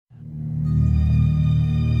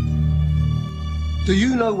Do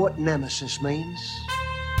you know what nemesis means?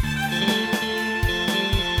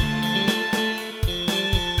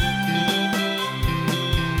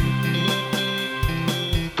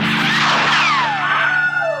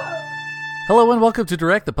 Hello and welcome to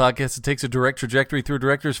Direct, the podcast that takes a direct trajectory through a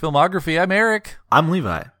director's filmography. I'm Eric. I'm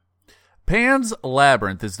Levi. Pan's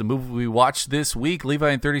Labyrinth is the movie we watched this week.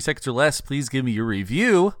 Levi, in 30 seconds or less, please give me your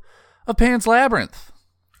review of Pan's Labyrinth.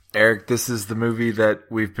 Eric, this is the movie that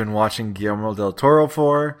we've been watching Guillermo del Toro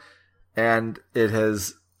for, and it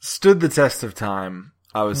has stood the test of time.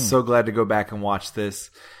 I was so glad to go back and watch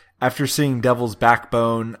this. After seeing Devil's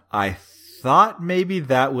Backbone, I thought maybe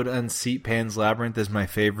that would unseat Pan's Labyrinth as my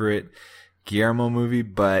favorite Guillermo movie,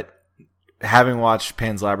 but having watched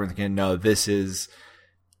Pan's Labyrinth again, no, this is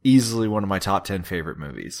easily one of my top 10 favorite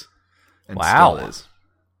movies. And wow. Still is.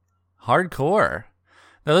 Hardcore.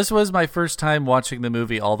 Now, this was my first time watching the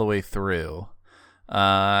movie all the way through.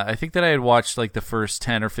 I think that I had watched like the first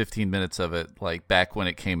 10 or 15 minutes of it, like back when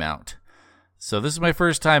it came out. So this is my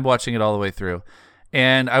first time watching it all the way through.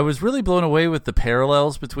 And I was really blown away with the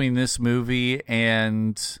parallels between this movie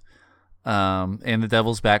and The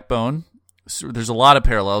Devil's Backbone. So there's a lot of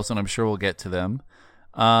parallels, and I'm sure we'll get to them.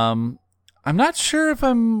 I'm not sure if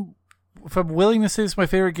I'm willing to say this is my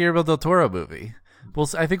favorite Guillermo del Toro movie.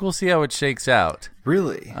 I think we'll see how it shakes out.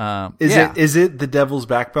 Really? Yeah. Is it The Devil's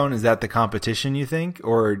Backbone? Is that the competition, you think?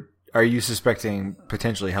 Or are you suspecting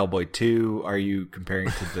potentially Hellboy 2? Are you comparing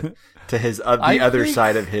to the other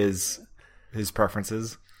side of his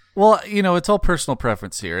preferences? Well, you know, it's all personal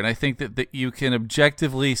preference here, and I think that you can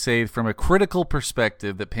objectively say from a critical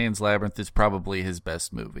perspective that Pan's Labyrinth is probably his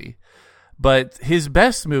best movie. But his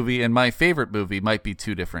best movie and my favorite movie might be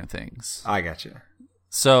two different things. I gotcha.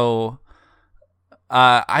 So,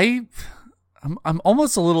 I'm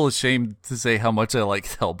almost a little ashamed to say how much I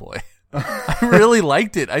liked Hellboy. I really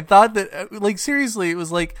liked it. I thought that, like, seriously, it was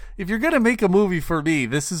like, if you're going to make a movie for me,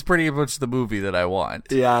 this is pretty much the movie that I want.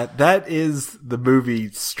 Yeah, that is the movie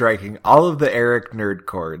striking all of the Eric nerd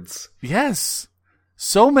chords. Yes.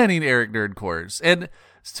 So many Eric nerd chords. And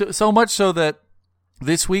so much so that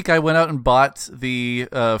this week I went out and bought the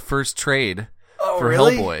first trade for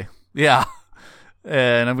really? Hellboy. Yeah.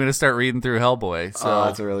 And I'm going to start reading through Hellboy. So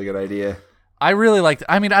that's a really good idea. I really liked it.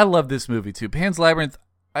 I mean, I love this movie too. Pan's Labyrinth,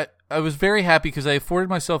 I was very happy because I afforded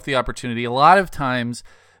myself the opportunity. A lot of times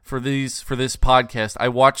for this podcast, I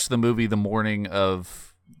watch the movie the morning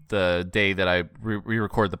of the day that I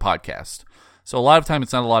re-record the podcast. So a lot of time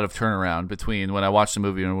it's not a lot of turnaround between when I watch the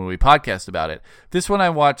movie and when we podcast about it. This one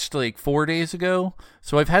I watched like 4 days ago,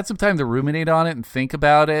 so I've had some time to ruminate on it and think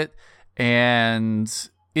about it. And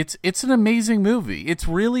it's an amazing movie. It's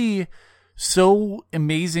really so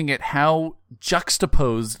amazing at how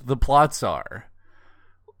juxtaposed the plots are.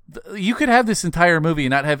 You could have this entire movie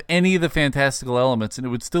and not have any of the fantastical elements, and it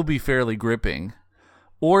would still be fairly gripping.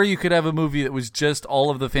 Or you could have a movie that was just all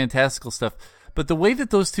of the fantastical stuff. But the way that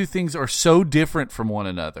those two things are so different from one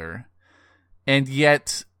another, and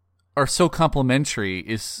yet are so complementary,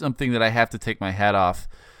 is something that I have to take my hat off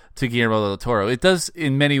to Guillermo del Toro. It does,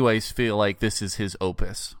 in many ways, feel like this is his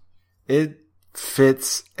opus. It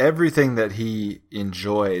fits everything that he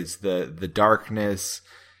enjoys: the darkness,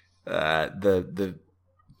 the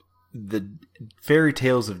fairy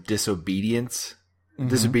tales of disobedience. Mm-hmm.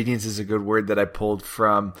 Disobedience is a good word that I pulled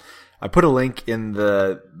from. I put a link in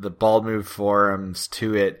the Bald Move forums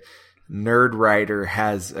to it. Nerdwriter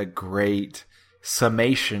has a great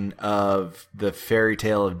summation of the fairy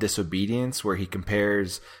tale of disobedience, where he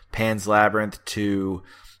compares Pan's Labyrinth to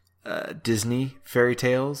Disney fairy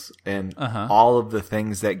tales and all of the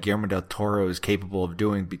things that Guillermo del Toro is capable of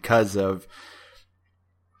doing, because of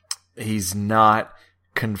he's not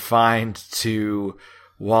confined to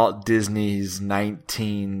Walt Disney's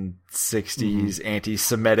 1960s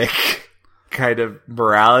anti-Semitic kind of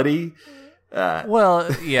morality.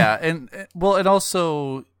 Well, yeah, and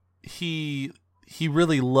also he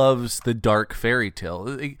really loves the dark fairy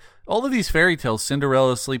tale. All of these fairy tales,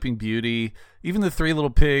 Cinderella, Sleeping Beauty, even the Three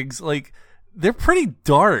Little Pigs, like, they're pretty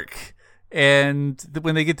dark. And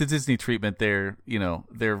when they get the Disney treatment, they're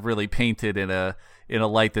really painted in a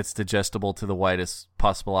light that's digestible to the widest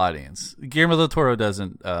possible audience. Guillermo del Toro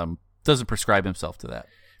doesn't prescribe himself to that.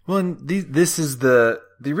 Well, and this is the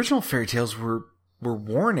original fairy tales were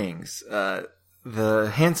warnings.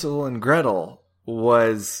 The Hansel and Gretel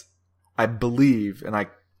was, I believe, and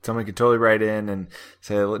someone could totally write in and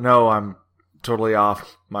say, no, I'm totally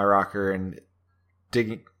off my rocker and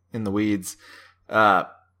digging in the weeds.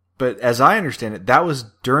 But as I understand it, that was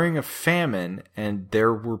during a famine, and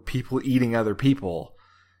there were people eating other people,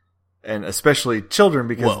 and especially children,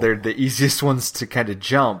 because they're the easiest ones to kind of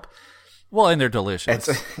jump. Well, and they're delicious.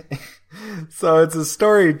 So it's a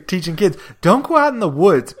story teaching kids, don't go out in the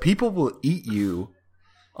woods. People will eat you.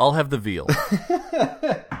 I'll have the veal.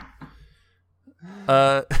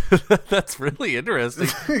 That's really interesting.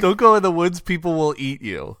 Don't go in the woods. People will eat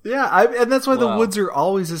you. Yeah, and that's why the woods are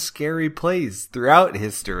always a scary place throughout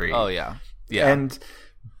history. Oh, yeah. Yeah.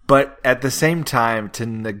 But at the same time, to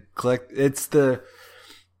neglect, it's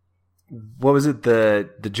what was it?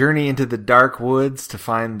 The journey into the dark woods to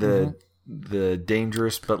find the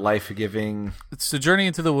dangerous but life-giving. It's the journey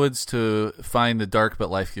into the woods to find the dark but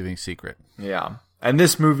life-giving secret. Yeah. And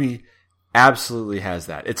this movie absolutely has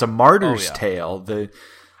that. It's a martyr's tale.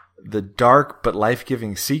 The dark but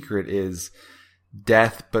life-giving secret is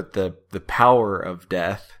death, but the power of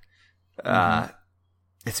death.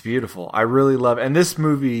 It's beautiful. I really love it. And this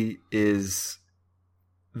movie is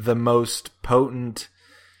the most potent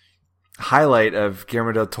highlight of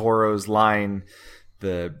Guillermo del Toro's line,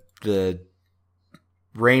 the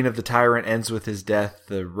reign of the tyrant ends with his death,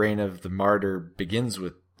 the reign of the martyr begins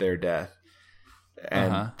with their death.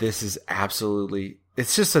 And this is absolutely,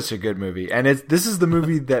 it's just such a good movie. And this is the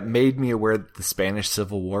movie that made me aware that the Spanish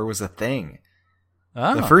Civil War was a thing.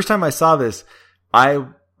 Oh. The first time I saw this, I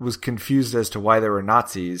was confused as to why there were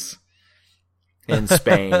Nazis in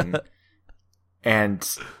Spain. And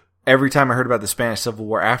every time I heard about the Spanish Civil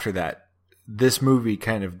War after that, this movie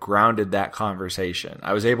kind of grounded that conversation.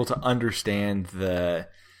 I was able to understand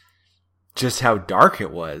just how dark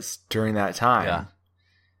it was during that time. Yeah.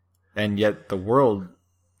 And yet the world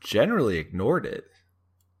generally ignored it.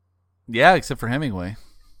 Yeah, except for Hemingway.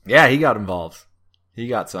 Yeah, he got involved. He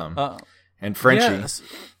got some. And Frenchie. Yes.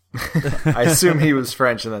 I assume he was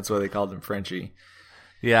French, and that's why they called him Frenchie.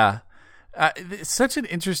 Yeah. It's such an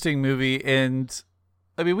interesting movie, and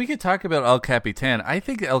I mean, we could talk about El Capitan. I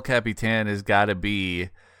think El Capitan has got to be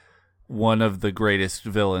one of the greatest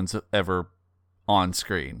villains ever on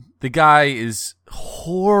screen. The guy is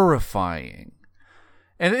horrifying.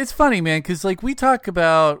 And it's funny, man, because like we talk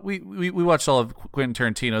about, we watched all of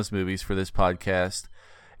Quentin Tarantino's movies for this podcast,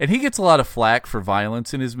 and he gets a lot of flack for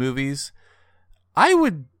violence in his movies. I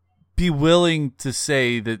would be willing to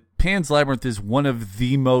say that Pan's Labyrinth is one of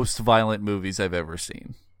the most violent movies I've ever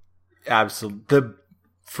seen. Absolutely.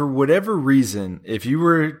 For whatever reason, if you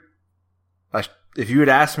had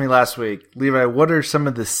asked me last week, Levi, what are some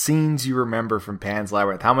of the scenes you remember from Pan's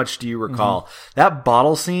Labyrinth? How much do you recall? That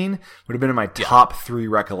bottle scene would have been in my top 3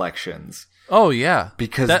 recollections. Oh yeah,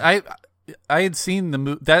 because I had seen the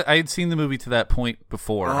movie to that point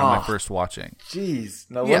before on my first watching. Jeez,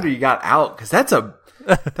 no wonder you got out, because that's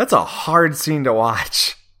a hard scene to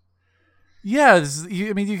watch. Yeah,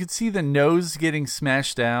 I mean, you could see the nose getting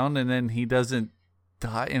smashed down, and then he doesn't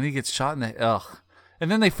die, and he gets shot in the and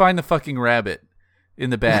then they find the fucking rabbit in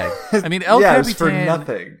the bag. I mean, El Capitan, it's for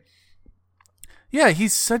nothing. Yeah,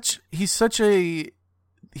 he's such a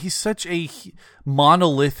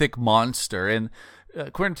monolithic monster, and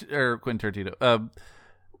Quentin Tarantino,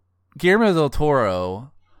 Guillermo del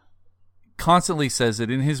Toro constantly says that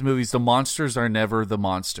in his movies the monsters are never the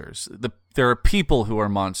monsters. There are people who are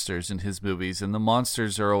monsters in his movies, and the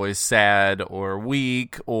monsters are always sad or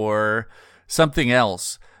weak or something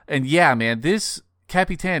else. And yeah, man, this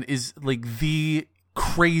Capitan is like the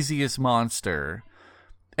craziest monster.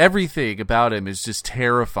 Everything about him is just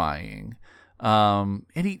terrifying. And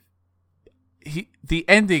the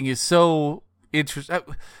ending is so interesting.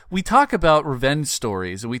 We talk about revenge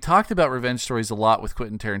stories, and we talked about revenge stories a lot with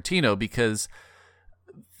Quentin Tarantino because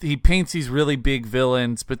he paints these really big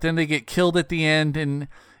villains, but then they get killed at the end, and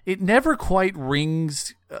it never quite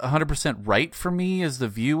rings 100% right for me as the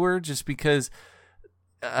viewer, just because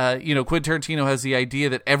Quentin Tarantino has the idea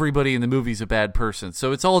that everybody in the movie is a bad person,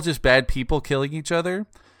 so it's all just bad people killing each other.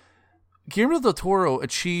 Guillermo del Toro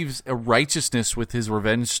achieves a righteousness with his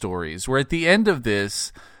revenge stories, where at the end of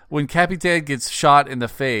this, when Capitan gets shot in the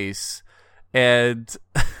face, and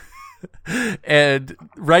and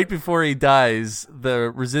right before he dies,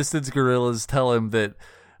 the resistance guerrillas tell him that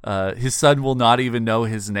his son will not even know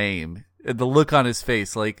his name. And the look on his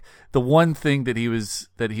face, like the one thing that he was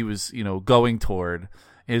going toward,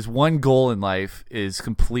 his one goal in life is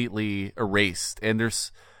completely erased. And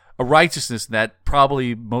there's a righteousness in that,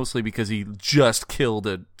 probably mostly because he just killed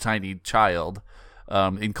a tiny child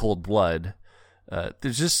in cold blood.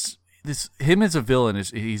 There's just him as a villain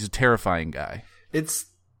he's a terrifying guy.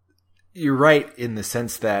 You're right in the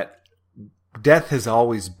sense that death has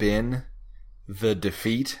always been the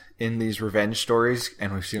defeat in these revenge stories,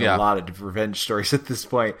 and we've seen a lot of revenge stories at this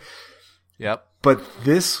point. Yep. But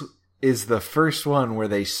this is the first one where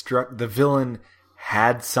the villain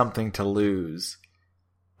had something to lose,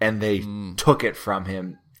 and they took it from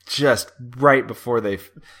him just right before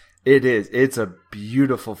it's a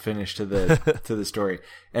beautiful finish to the to the story.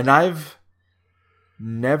 And I've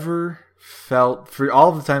never felt, for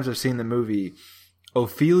all the times I've seen the movie,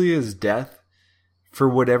 Ophelia's death, for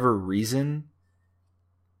whatever reason,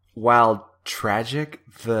 while tragic,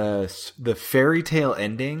 the fairy tale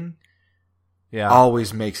ending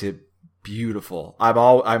always makes it beautiful.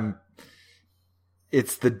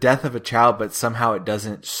 It's the death of a child, but somehow it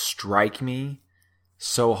doesn't strike me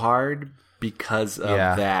so hard because of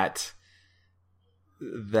that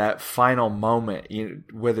final moment.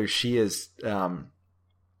 Whether she is,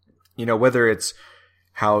 whether it's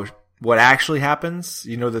what actually happens,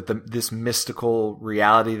 that this mystical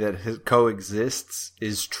reality that coexists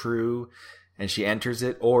is true, and she enters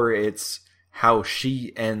it, or it's how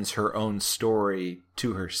she ends her own story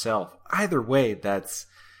to herself. Either way, that's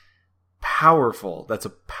powerful. That's a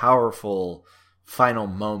powerful final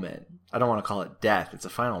moment. I don't want to call it death. It's a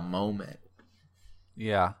final moment.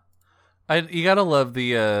 Yeah. You gotta love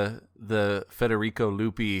the Federico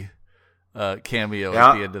Lupi cameo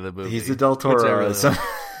at the end of the movie. He's the Del Toro.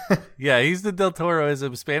 Yeah, he's the Del Toro. It's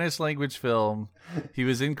a Spanish language film. He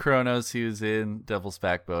was in Kronos, he was in Devil's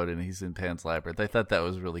Backbone, and he's in Pan's Labyrinth. I thought that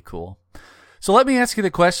was really cool. So let me ask you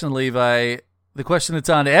the question, Levi. The question that's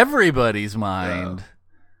on everybody's mind.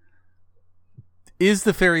 Is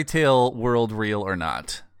the fairy tale world real or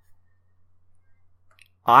not?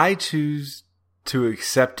 I choose to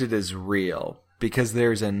accept it as real because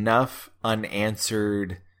there's enough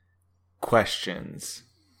unanswered questions.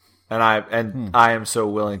 And I am so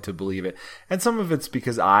willing to believe it. And some of it's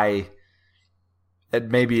because a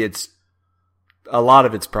lot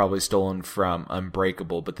of it's probably stolen from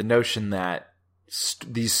Unbreakable, but the notion that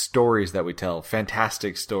these stories that we tell,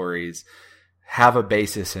 fantastic stories, have a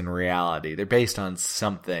basis in reality. They're based on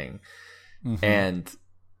something. Mm-hmm. And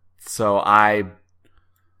so I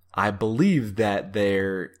believe that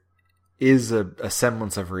there is a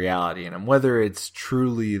semblance of reality in them. Whether it's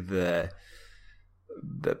truly the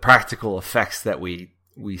practical effects that we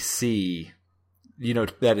see,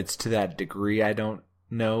 that it's to that degree, I don't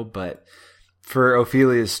know. But for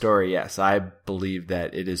Ophelia's story, yes, I believe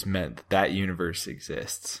that it is meant that universe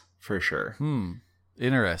exists for sure.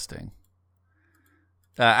 Interesting.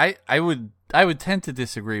 I would tend to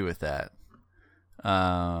disagree with that.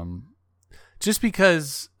 Just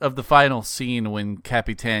because of the final scene when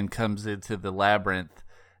Capitan comes into the labyrinth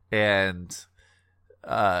and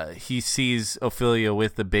he sees Ophelia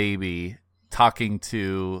with the baby talking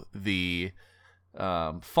to the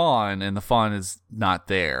fawn, and the fawn is not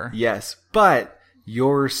there. Yes, but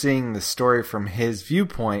you're seeing the story from his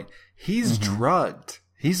viewpoint. He's drugged.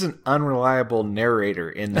 He's an unreliable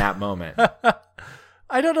narrator in that moment.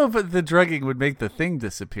 I don't know if the drugging would make the thing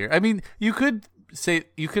disappear. I mean, you could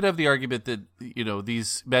have the argument that,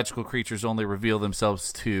 these magical creatures only reveal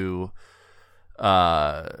themselves to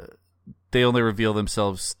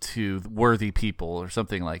worthy people or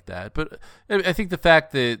something like that. But I think the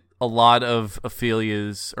fact that a lot of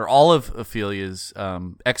Ophelia's, or all of Ophelia's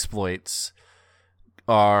exploits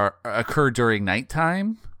occur during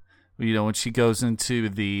nighttime, when she goes into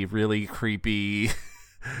the really creepy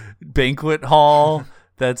banquet hall.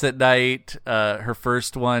 That's at night. Her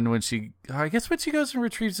first one when she goes and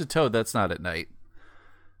retrieves the toad, that's not at night.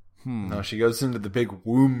 No, she goes into the big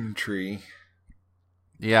womb tree.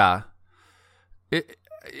 Yeah.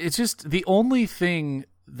 It's just the only thing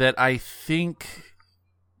that I think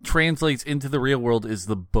translates into the real world is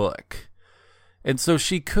the book. And so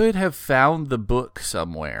she could have found the book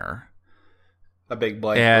somewhere. A big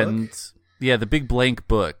blank book? Yeah, the big blank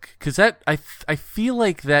book. Because I feel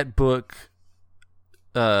like that book,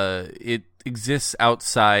 it exists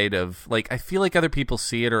outside of, I feel like other people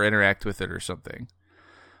see it or interact with it or something.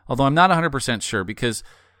 Although I'm not 100% sure, because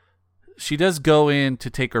she does go in to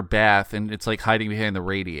take her bath and it's hiding behind the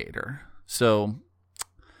radiator. So,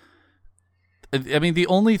 I mean, the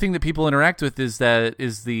only thing that people interact with is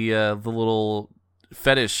the little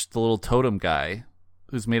fetish, the little totem guy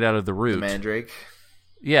who's made out of the root. The mandrake.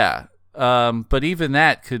 Yeah. But even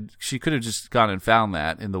that she could have just gone and found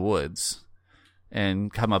that in the woods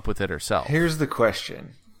and come up with it herself. Here's the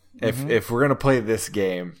question. If we're going to play this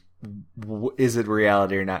game, is it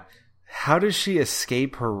reality or not? How does she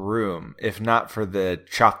escape her room if not for the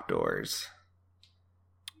chalk doors?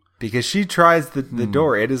 Because she tries the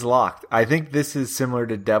door. It is locked. I think this is similar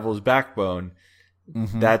to Devil's Backbone.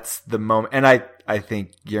 Mm-hmm. That's the moment. And I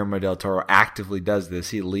think Guillermo del Toro actively does this.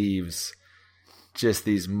 He leaves just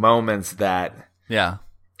these moments that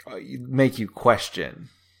make you question.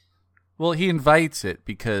 Well, he invites it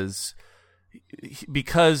because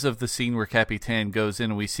because of the scene where Capitan goes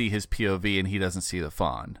in and we see his POV and he doesn't see the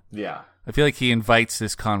fawn. Yeah. I feel like he invites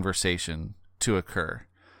this conversation to occur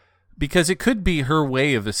because it could be her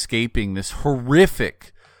way of escaping this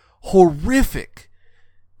horrific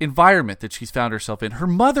environment that she's found herself in. Her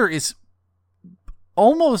mother is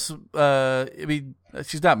almost,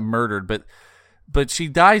 she's not murdered, but she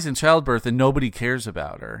dies in childbirth and nobody cares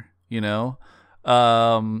about her,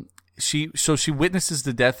 She witnesses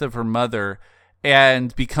the death of her mother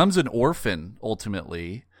and becomes an orphan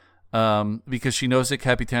ultimately, because she knows that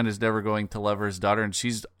Capitan is never going to love her as daughter, and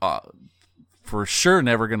she's for sure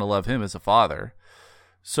never going to love him as a father.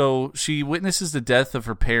 So she witnesses the death of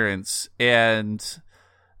her parents, and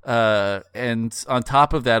on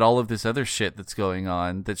top of that, all of this other shit that's going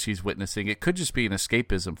on that she's witnessing. It could just be an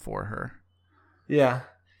escapism for her. Yeah.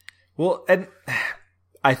 Well, and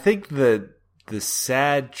I think the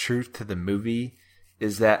sad truth to the movie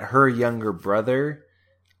is that her younger brother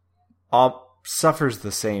suffers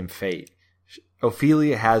the same fate.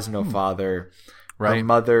 Ophelia has no father. Right. Her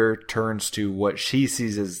mother turns to what she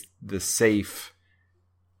sees as the safe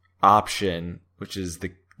option, which is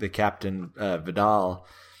the Captain Vidal.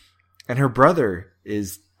 And her brother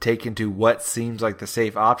is taken to what seems like the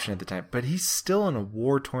safe option at the time. But he's still in a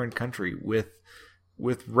war-torn country with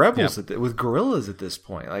rebels, with guerrillas at this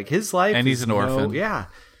point. Like, his life and he's an orphan. Yeah.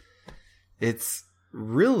 It's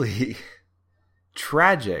really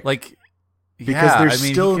tragic. Like, because they're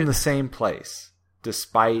still in the same place,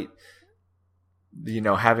 despite,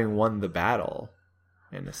 having won the battle,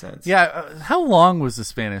 in a sense. Yeah. How long was the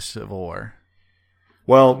Spanish Civil War?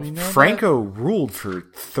 Well, Franco ruled for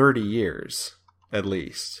 30 years, at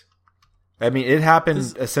least. I mean, it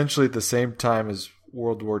happened essentially at the same time as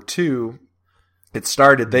World War II. It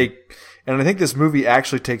started, and I think this movie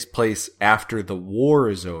actually takes place after the war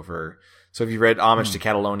is over. So if you read Homage to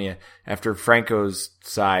Catalonia, after Franco's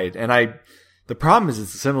side, and the problem is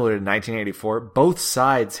it's similar to 1984. Both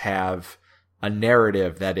sides have a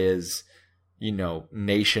narrative that is,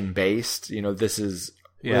 nation based. This is,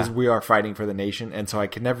 we are fighting for the nation. And so I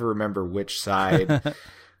can never remember which side.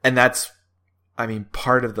 And that's,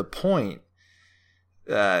 part of the point,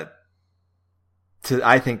 I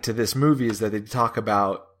think to this movie is that they talk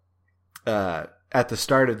about, at the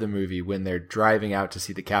start of the movie when they're driving out to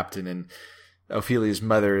see the captain, and Ophelia's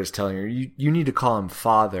mother is telling her, you need to call him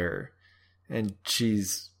father. And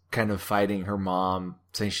she's kind of fighting her mom,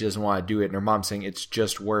 saying she doesn't want to do it. And her mom's saying it's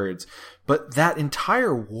just words. But that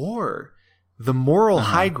entire war, the moral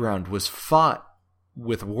high ground was fought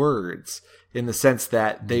with words, in the sense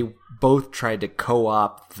that they both tried to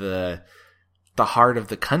co-opt the heart of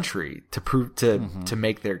the country to prove to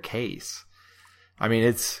make their case.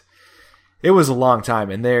 It was a long time,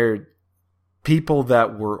 and they're people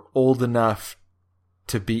that were old enough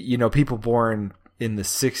to be, people born in the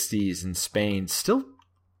 60s in Spain still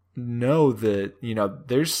know that,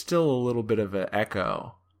 there's still a little bit of an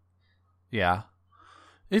echo. Yeah.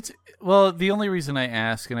 The only reason I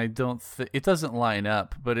ask, and I don't it doesn't line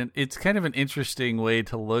up, but it's kind of an interesting way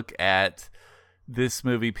to look at this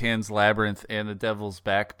movie, Pan's Labyrinth, and The Devil's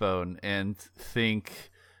Backbone, and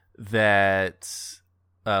think that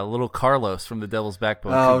little Carlos from The Devil's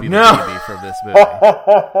Backbone could be the baby from this movie.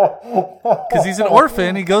 Because he's an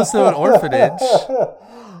orphan. He goes to an orphanage.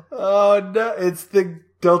 Oh, no. It's the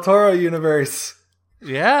Del Toro universe.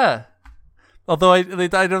 Yeah. Although I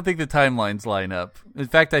don't think the timelines line up. In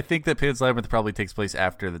fact, I think that Pan's Labyrinth probably takes place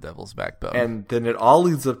after The Devil's Backbone. And then it all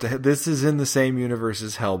leads up to... This is in the same universe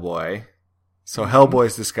as Hellboy. So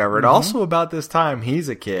Hellboy's discovered. Also about this time, he's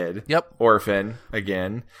a kid. Yep. Orphan,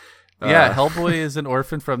 again. Yeah, Hellboy is an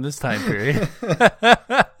orphan from this time period.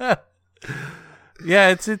 Yeah,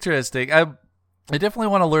 it's interesting. I definitely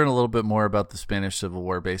want to learn a little bit more about the Spanish Civil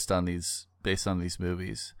War based on these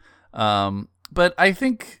movies. But I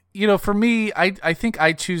think, for me, I think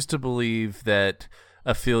I choose to believe that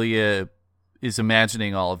Ophelia is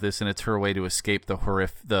imagining all of this, and it's her way to escape the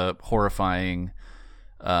horrifying,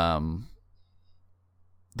 the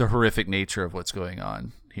horrific nature of what's going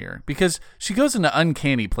on here, because she goes into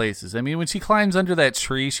uncanny places. When she climbs under that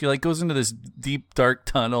tree, she goes into this deep, dark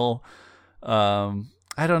tunnel. I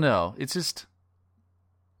don't know. It's just,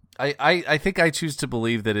 I think I choose to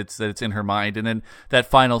believe that it's in her mind. And then that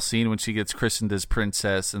final scene when she gets christened as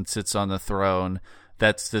princess and sits on the throne,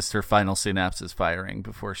 that's just her final synapses firing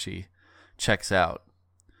before she checks out.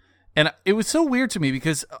 And it was so weird to me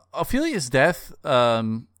because Ophelia's death,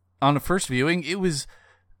 on the first viewing, it was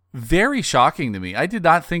very shocking to me. I did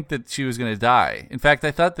not think that she was going to die. In fact,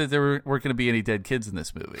 I thought that there weren't going to be any dead kids in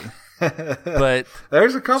this movie. But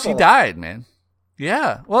there's a couple. She died, man.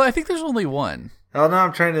 Yeah. Well, I think there's only one. Oh, no,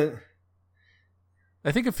 I'm trying to...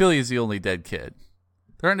 I think Ophelia is the only dead kid.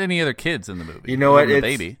 There aren't any other kids in the movie. You know what? The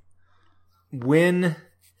baby. When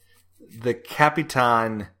the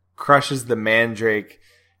Capitan crushes the Mandrake,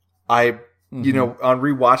 you know, on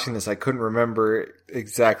rewatching this, I couldn't remember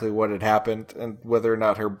exactly what had happened and whether or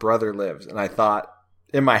not her brother lives. And I thought,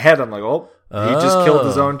 in my head, I'm like, he just killed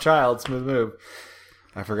his own child. Smooth move.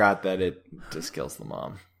 I forgot that it just kills the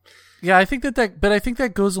mom. Yeah, I think but I think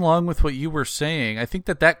that goes along with what you were saying. I think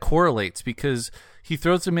that correlates because he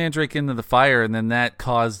throws the Mandrake into the fire, and then that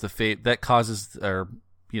causes, or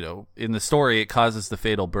you know, in the story, it causes the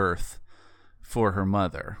fatal birth for her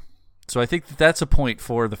mother. So I think that's a point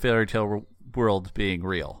for the fairy tale world being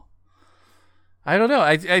real. I don't know.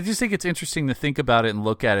 I just think it's interesting to think about it and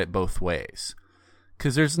look at it both ways,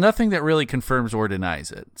 because there's nothing that really confirms or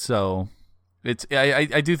denies it. So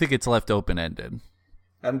I do think it's left open ended.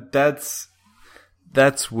 And that's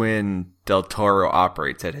when Del Toro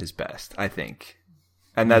operates at his best, I think.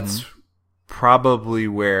 And that's probably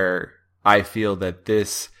where I feel that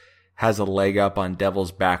this has a leg up on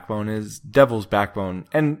Devil's Backbone.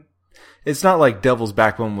 And it's not like Devil's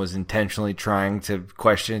Backbone was intentionally trying to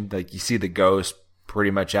question, like you see the ghost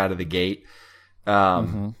pretty much out of the gate.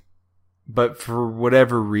 But for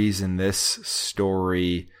whatever reason, this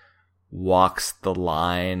story walks the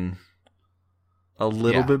line a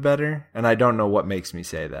little bit better, and I don't know what makes me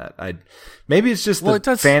say that. Maybe it's just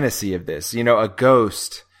the fantasy of this. You know, a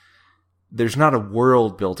ghost, there's not a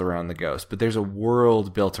world built around the ghost, but there's a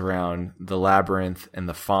world built around the labyrinth and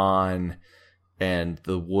the fawn and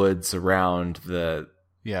the woods around the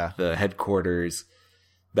headquarters.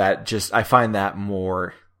 That just, I find that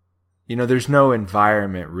more, you know, there's no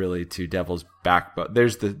environment really to Devil's Backbone.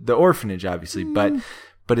 There's the orphanage, obviously, but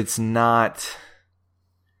it's not,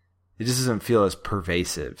 it just doesn't feel as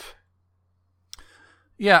pervasive.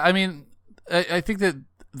 Yeah, I mean, I think that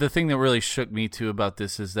the thing that really shook me too about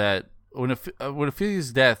this is that when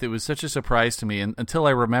Ophelia's death, it was such a surprise to me until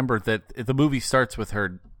I remembered that the movie starts with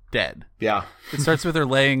her dead. Yeah. It starts with her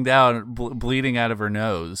laying down, bleeding out of her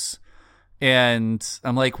nose. And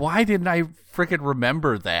I'm like, why didn't I freaking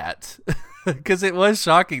remember that? Because it was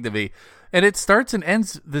shocking to me. And it starts and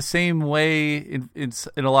ends the same way in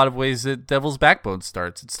a lot of ways that Devil's Backbone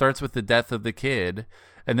starts. It starts with the death of the kid,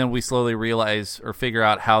 and then we slowly realize or figure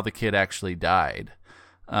out how the kid actually died.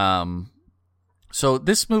 So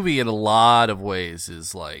this movie in a lot of ways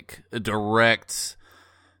is like a direct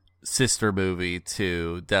sister movie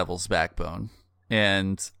to Devil's Backbone.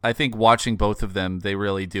 And I think watching both of them, they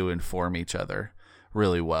really do inform each other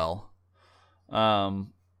really well. I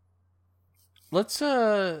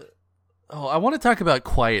want to talk about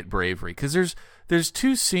Quiet Bravery, because there's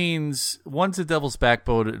two scenes, one's in Devil's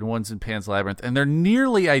Backbone and one's in Pan's Labyrinth, and they're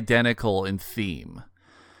nearly identical in theme.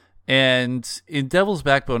 And in Devil's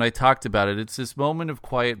Backbone, I talked about it. It's this moment of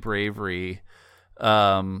quiet bravery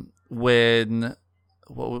when,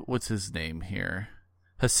 what's his name here?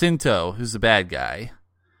 Jacinto, who's the bad guy,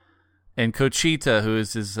 and Conchita,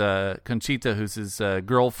 who's his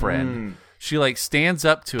girlfriend. She like stands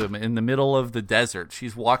up to him in the middle of the desert.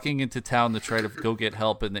 She's walking into town to try to go get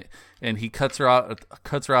help, and he cuts her off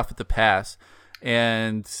at the pass,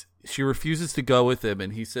 and she refuses to go with him.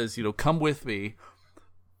 And he says, "You know, come with me."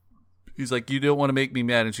 He's like, "You don't want to make me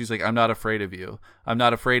mad," and she's like, "I'm not afraid of you. I'm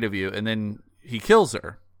not afraid of you." And then he kills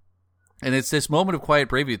her, and it's this moment of quiet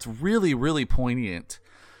bravery. It's really, really poignant.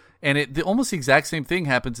 And almost the exact same thing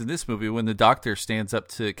happens in this movie when the doctor stands up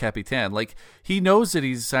to Capitan. Like, he knows that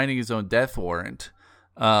he's signing his own death warrant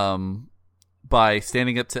by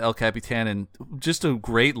standing up to El Capitan. And just a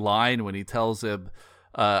great line when he tells him,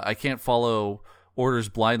 I can't follow orders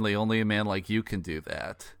blindly. Only a man like you can do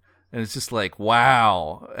that. And it's just like,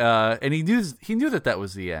 wow. And he knew that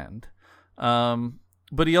was the end.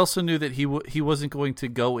 But he also knew that he wasn't going to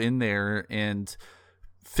go in there and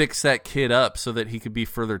fix that kid up so that he could be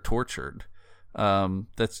further tortured.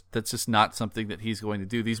 That's just not something that he's going to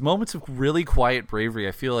do. These moments of really quiet bravery,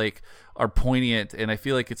 I feel like, are poignant, and I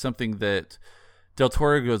feel like it's something that Del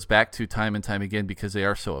Toro goes back to time and time again because they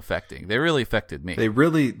are so affecting. They really affected me.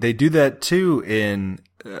 They do that too in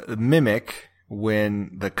Mimic,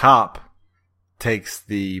 when the cop takes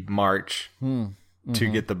the march to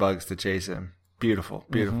get the bugs to chase him. Beautiful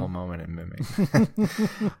moment in Mimic.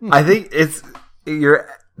 I think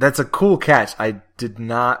that's a cool catch. I did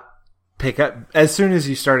not pick up as soon as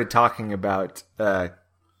you started talking about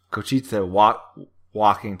Conchita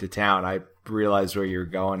walking to town. I realized where you're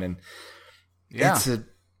going, and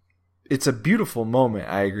it's a beautiful moment.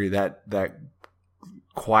 I agree that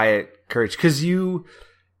quiet courage, because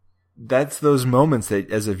that's those moments that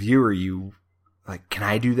as a viewer you like, can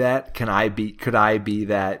I do that? Could I be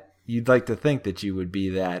that, you'd like to think that you would be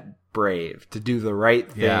that brave to do the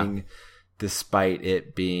right thing despite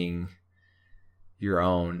it being your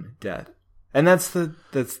own death. And that's the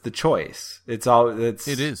choice. It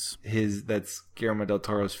is that's Guillermo del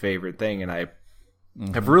Toro's favorite thing, and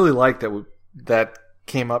I've really liked that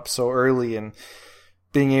came up so early and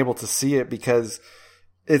being able to see it, because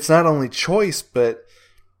it's not only choice, but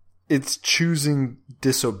it's choosing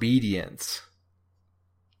disobedience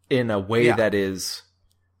in a way that is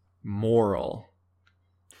moral.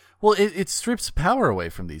 Well, it strips power away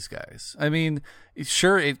from these guys. I mean,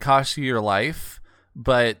 sure, it costs you your life,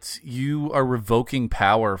 but you are revoking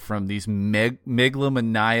power from these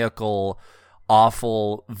megalomaniacal,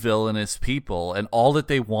 awful, villainous people, and all that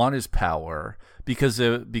they want is power because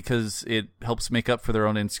it helps make up for their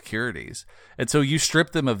own insecurities. And so you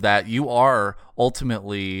strip them of that, you are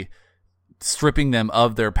ultimately stripping them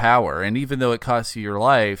of their power. And even though it costs you your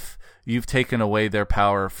life, you've taken away their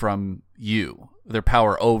power from you, their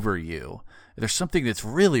power over you. There's something that's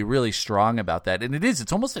really, really strong about that. And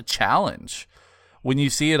it's almost a challenge. When you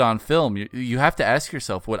see it on film, you have to ask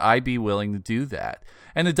yourself, would I be willing to do that?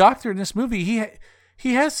 And the doctor in this movie, he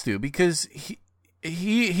has to, because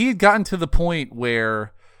he had gotten to the point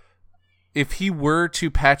where if he were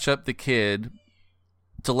to patch up the kid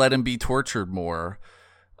to let him be tortured more,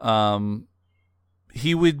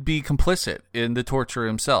 he would be complicit in the torture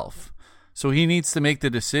himself. So he needs to make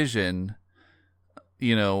the decision,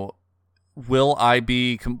 will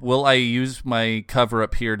I use my cover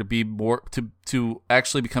up here to be more to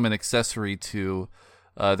actually become an accessory to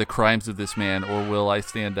the crimes of this man, or will I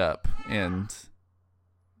stand up and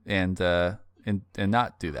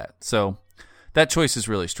not do that? So that choice is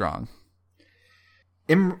really strong.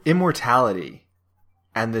 Immortality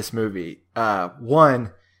and this movie,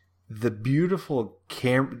 one, the beautiful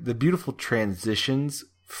transitions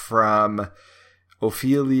from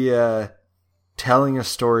Ophelia telling a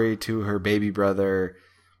story to her baby brother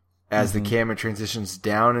as the camera transitions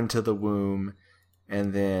down into the womb,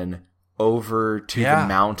 and then over to the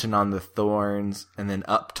mountain on the thorns, and then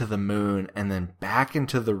up to the moon, and then back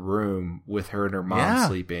into the room with her and her mom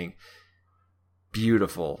sleeping.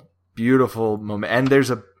 Beautiful, beautiful moment. And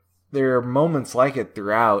there are moments like it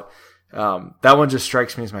throughout. That one just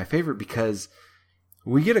strikes me as my favorite because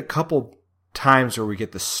we get a couple times where we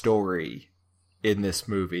get the story in this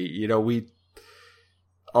movie.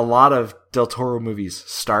 A lot of Del Toro movies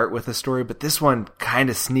start with a story, but this one kind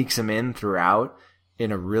of sneaks them in throughout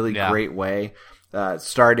in a really great way.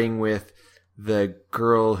 Starting with the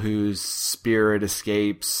girl whose spirit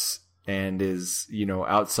escapes and is,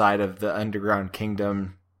 outside of the underground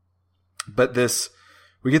kingdom. But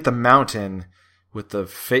we get the mountain with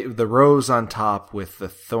the rose on top with the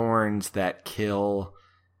thorns that kill.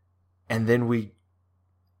 And then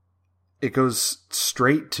it goes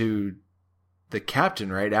straight to the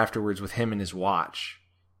captain right afterwards with him and his watch,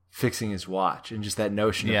 fixing his watch, and just that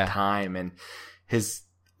notion of time, and it's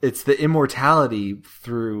the immortality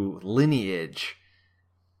through lineage,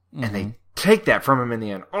 and they take that from him in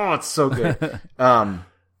the end. Oh, it's so good.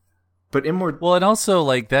 But well, and also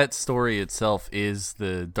like that story itself is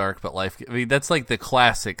the dark but life. I mean, that's like the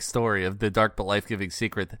classic story of the dark but life-giving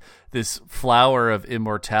secret. This flower of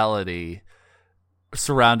immortality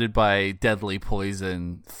surrounded by deadly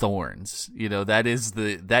poison thorns. That is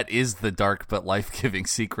the dark but life-giving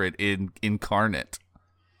secret incarnate.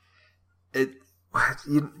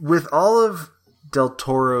 With all of Del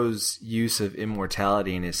Toro's use of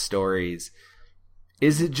immortality in his stories,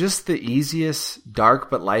 is it just the easiest dark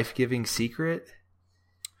but life-giving secret?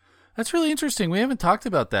 That's really interesting. We haven't talked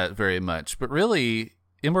about that very much, but really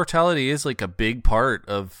immortality is like a big part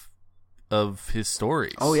of his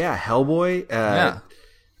stories. Oh yeah, Hellboy.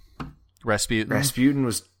 Rasputin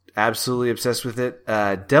was absolutely obsessed with it.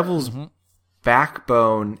 Devil's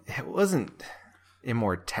Backbone. It wasn't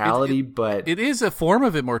immortality, but it is a form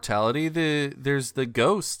of immortality. There's the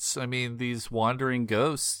ghosts. I mean, these wandering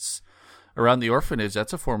ghosts around the orphanage.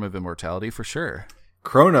 That's a form of immortality for sure.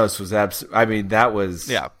 Kronos was that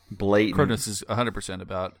was blatant. Kronos is 100%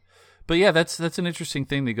 about. But yeah, that's an interesting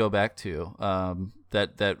thing to go back to.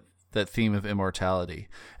 That theme of immortality.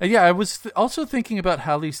 And yeah, I was also thinking about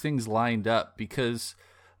how these things lined up because,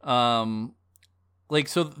 so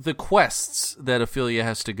the quests that Ophelia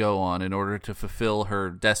has to go on in order to fulfill her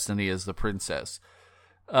destiny as the princess.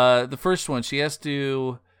 The first one, she has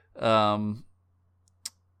to, the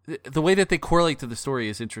way that they correlate to the story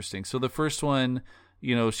is interesting. So the first one,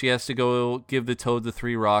 she has to go give the toad the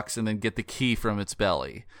 3 rocks and then get the key from its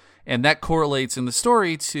belly. And that correlates in the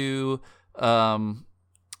story to, I'm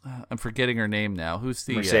forgetting her name now. Who's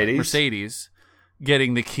the Mercedes? Mercedes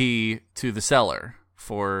getting the key to the cellar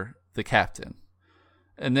for the captain.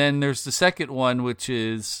 And then there's the second one, which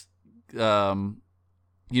is,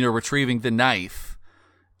 retrieving the knife.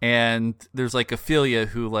 And there's like Ophelia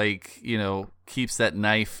who keeps that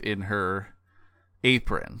knife in her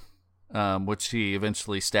apron, which she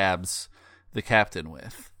eventually stabs the captain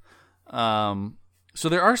with. So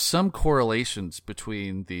there are some correlations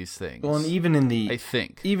between these things. Well, and even in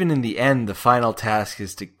the end, the final task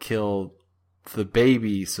is to kill the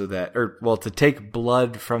baby to take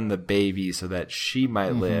blood from the baby so that she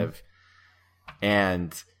might live.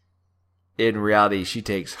 And in reality, she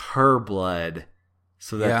takes her blood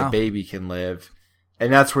so that the baby can live.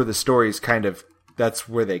 And that's where the stories that's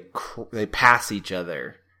where they pass each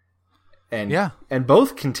other. And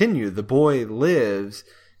both continue. The boy lives,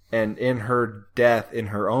 and in her death, in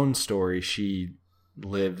her own story, she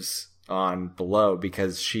lives on below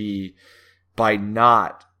because by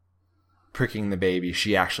not pricking the baby,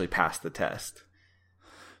 she actually passed the test.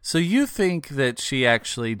 So you think that she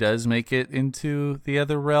actually does make it into the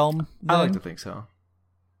other realm, then? I like to think so.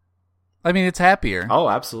 I mean, it's happier. Oh,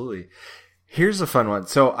 absolutely. Here's a fun one.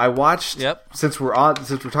 So I watched, since we're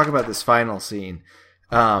talking about this final scene,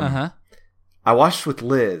 I watched with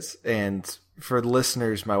Liz, and for the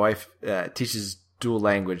listeners, my wife teaches dual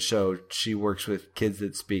language, so she works with kids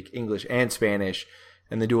that speak English and Spanish,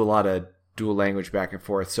 and they do a lot of dual language back and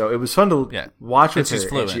forth. So it was fun to watch with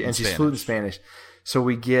her, and she's fluent in Spanish. So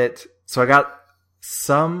I got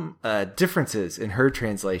some differences in her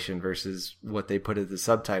translation versus what they put as the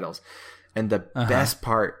subtitles. And the best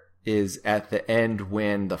part is at the end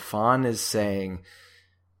when the fawn is saying,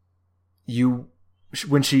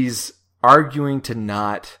 when she's arguing to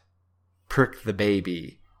not prick the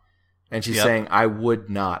baby, and she's saying, I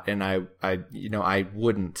would not, and I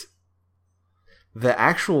wouldn't. The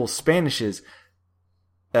actual Spanish is,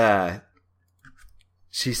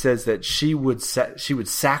 she says that she would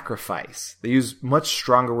sacrifice. They use much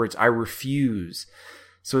stronger words. I refuse.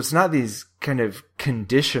 So it's not these kind of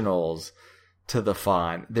conditionals to the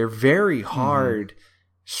fawn. They're very hard,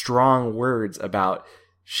 strong words about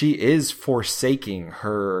she is forsaking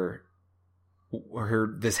her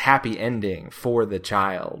this happy ending for the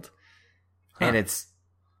child. And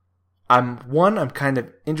I'm kind of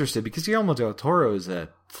interested because Guillermo del Toro is a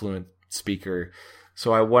fluent speaker.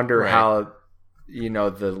 So I wonder how,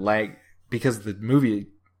 because the movie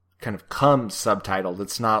kind of comes subtitled.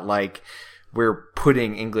 It's not like we're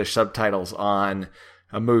putting English subtitles on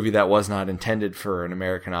a movie that was not intended for an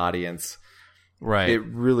American audience. Right. It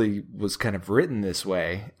really was kind of written this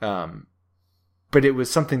way. But it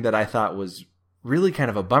was something that I thought was really kind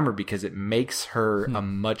of a bummer because it makes her a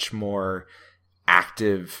much more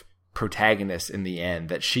active protagonist in the end,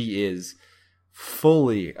 that she is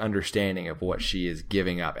fully understanding of what she is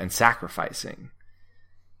giving up and sacrificing.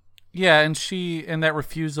 Yeah, and that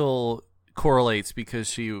refusal correlates because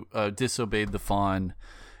she disobeyed the fawn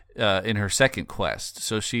in her second quest.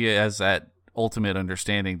 So she has that ultimate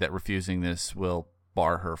understanding that refusing this will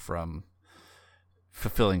bar her from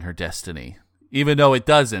fulfilling her destiny. Even though it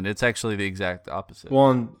doesn't, it's actually the exact opposite. Well,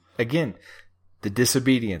 and again, the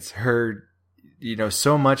disobedience, her,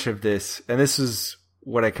 so much of this, and this is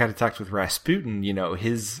what I kind of talked with Rasputin,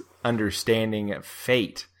 his understanding of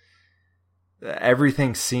fate.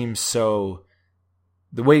 Everything seems the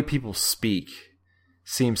way people speak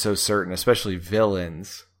seems so certain, especially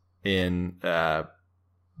villains in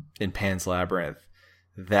Pan's Labyrinth,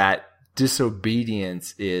 that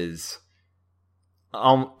disobedience is,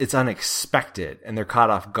 it's unexpected, and they're caught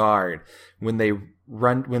off guard when the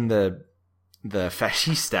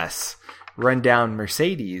fascistas run down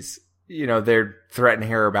Mercedes. They're threatening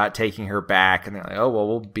her about taking her back, and they're like, oh, well,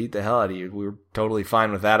 we'll beat the hell out of you. We were totally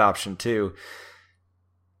fine with that option too.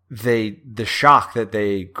 The shock that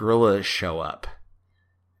the guerrillas show up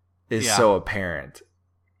is so apparent.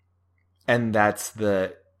 And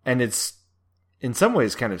and it's in some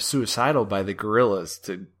ways kind of suicidal by the guerrillas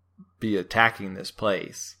to be attacking this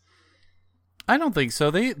place. I don't think so.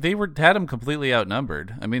 They had them completely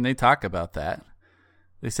outnumbered. I mean, they talk about that.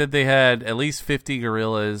 They said they had at least 50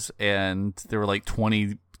 guerrillas, and there were like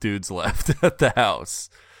 20 dudes left at the house.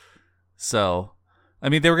 So, I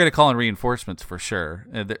mean, they were going to call in reinforcements for sure.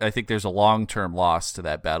 I think there's a long-term loss to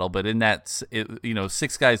that battle, but in that,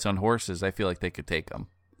 6 guys on horses, I feel like they could take them.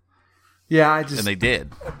 Yeah, and they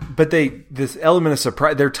did. But this element of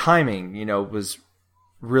surprise, their timing, was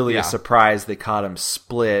really a surprise. They caught them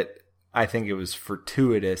split. I think it was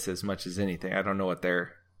fortuitous as much as anything. I don't know what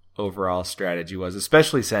their overall strategy was,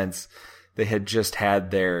 especially since they had just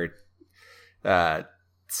had their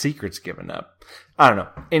secrets given up. I don't know.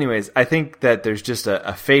 Anyways, I think that there's just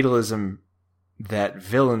a fatalism that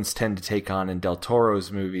villains tend to take on in Del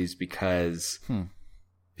Toro's movies because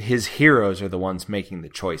his heroes are the ones making the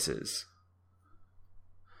choices.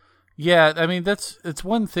 Yeah, I mean it's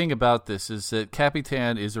one thing about this is that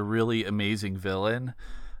Capitan is a really amazing villain,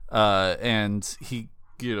 and he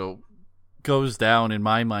goes down in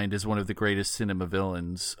my mind as one of the greatest cinema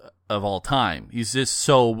villains of all time. He's just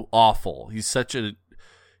so awful. He's such an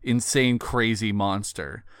insane, crazy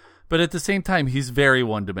monster, but at the same time, he's very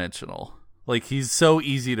one-dimensional. Like he's so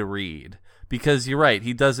easy to read because you're right.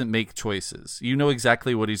 He doesn't make choices. You know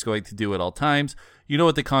exactly what he's going to do at all times. You know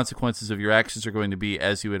what the consequences of your actions are going to be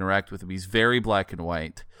as you interact with him. He's very black and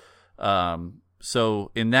white.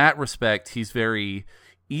 So in that respect, he's very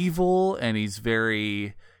evil and he's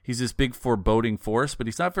this big foreboding force, but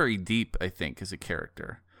he's not very deep, I think, as a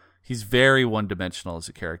character. He's very one-dimensional as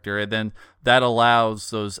a character, and then that allows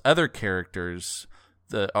those other characters,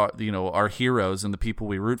 our heroes and the people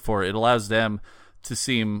we root for, it allows them to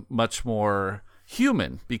seem much more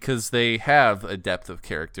human because they have a depth of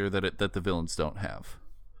character that the villains don't have.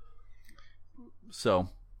 So,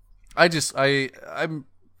 I'm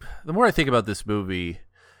the more I think about this movie,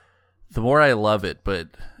 the more I love it. But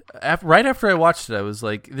right after I watched it, I was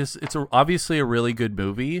like, it's obviously a really good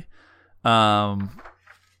movie.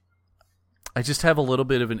 I just have a little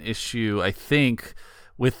bit of an issue, I think,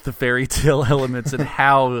 with the fairy tale elements and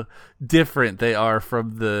how different they are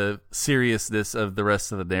from the seriousness of the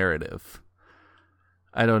rest of the narrative.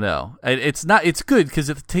 I don't know. It's good because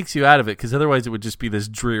it takes you out of it, because otherwise it would just be this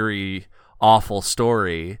dreary, awful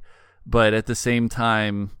story. But at the same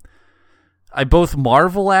time, I both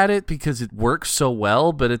marvel at it because it works so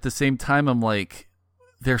well, but at the same time, I'm like,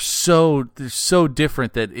 they're so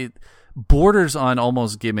different that it borders on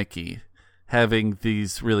almost gimmicky, having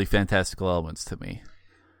these really fantastical elements to me.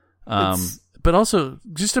 But also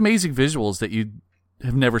just amazing visuals that you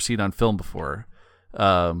have never seen on film before.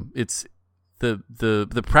 It's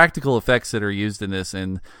the practical effects that are used in this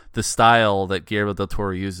and the style that Guillermo del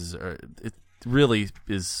Toro uses. It really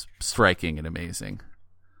is striking and amazing.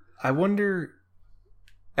 I wonder,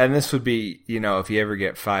 and this would be, if you ever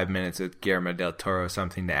get 5 minutes with Guillermo del Toro,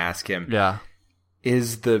 something to ask him. Yeah.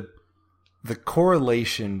 Is the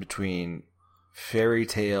correlation between fairy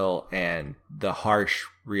tale and the harsh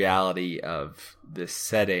reality of this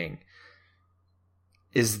setting,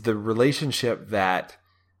 is the relationship that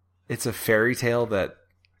it's a fairy tale that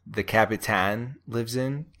the Capitan lives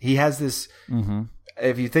in? He has this,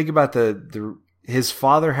 if you think about his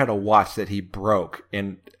father had a watch that he broke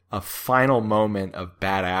in a final moment of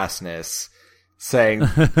badassness, saying,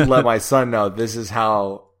 let my son know this is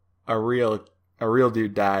how a real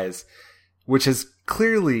dude dies, which has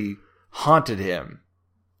clearly haunted him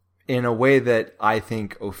in a way that I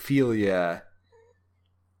think Ophelia,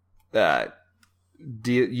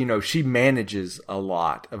 she manages a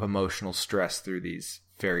lot of emotional stress through these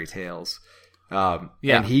fairy tales.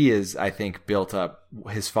 And he is, I think, built up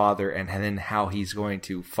his father and then how he's going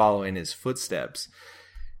to follow in his footsteps.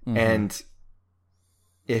 Mm-hmm. And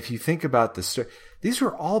if you think about the story, these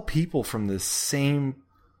were all people from the same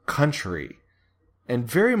country and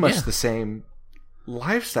very much the same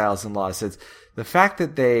lifestyles in a lot of sense. The fact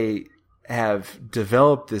that they have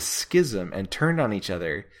developed this schism and turned on each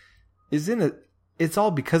other it's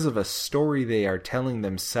all because of a story they are telling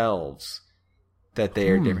themselves that they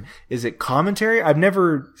are different. Is it commentary? I've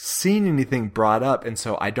never seen anything brought up, and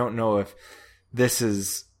so I don't know if this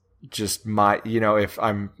is just my, if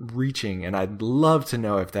I'm reaching, and I'd love to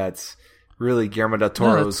know if that's really Guillermo del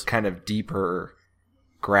Toro's kind of deeper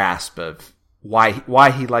grasp of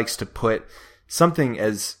why he likes to put something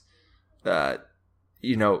as,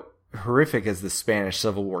 horrific as the Spanish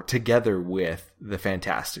Civil War together with the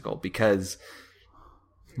fantastical, because,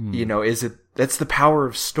 that's the power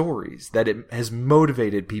of stories, that it has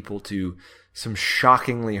motivated people to some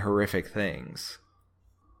shockingly horrific things.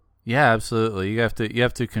 Yeah, absolutely. You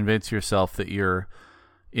have to convince yourself that you're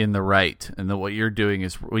in the right, and that what you're doing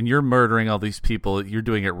is, when you're murdering all these people, you're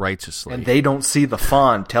doing it righteously. And they don't see the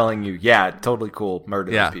fawn telling you, yeah, totally cool,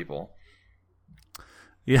 murder these people.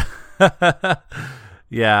 Yeah.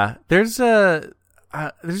 Yeah. There's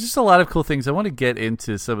just a lot of cool things. I want to get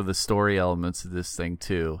into some of the story elements of this thing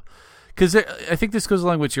too, because I think this goes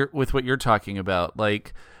along with what you're talking about.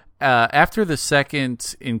 Like, after the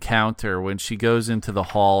second encounter, when she goes into the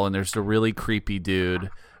hall and there's the really creepy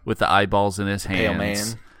dude with the eyeballs in his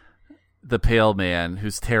hands, the pale man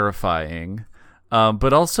who's terrifying,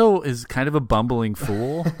 but also is kind of a bumbling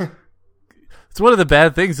fool. It's one of the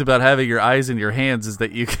bad things about having your eyes in your hands is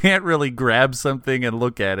that you can't really grab something and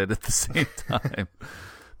look at it at the same time.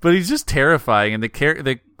 But he's just terrifying, and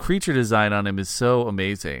the creature design on him is so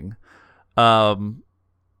amazing. But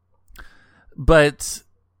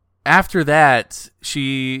after that,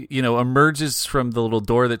 she, emerges from the little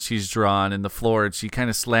door that she's drawn in the floor, and she kind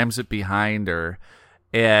of slams it behind her.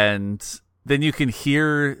 And then you can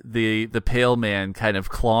hear the pale man kind of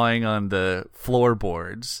clawing on the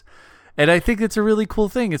floorboards. And I think it's a really cool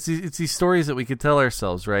thing. It's these stories that we could tell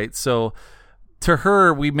ourselves, right? So to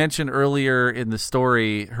her, we mentioned earlier in the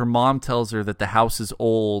story, her mom tells her that the house is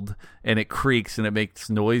old and it creaks and it makes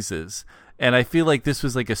noises. And I feel like this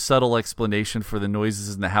was like a subtle explanation for the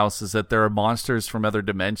noises in the house, is that there are monsters from other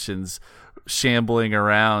dimensions shambling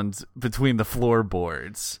around between the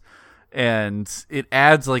floorboards. And it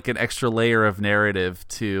adds like an extra layer of narrative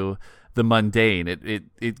to the mundane.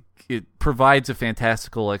 It provides a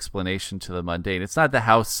fantastical explanation to the mundane. It's not the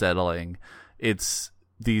house settling. It's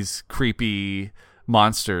these creepy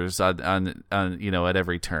monsters on at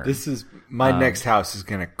every turn. This is my next house is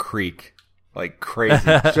gonna creak like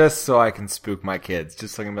crazy just so I can spook my kids.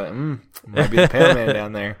 Just looking about, might be the pale man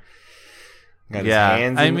down there. Got his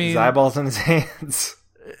hands his eyeballs in his hands.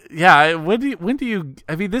 Yeah, when do you?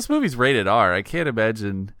 I mean, this movie's rated R. I can't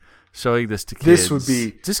imagine showing this to kids. This would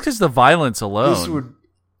be just because the violence alone.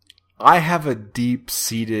 I have a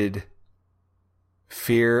deep-seated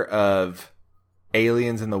fear of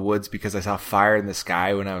aliens in the woods because I saw Fire in the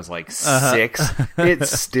Sky when I was like 6. It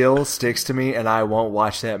still sticks to me, and I won't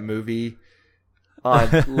watch that movie on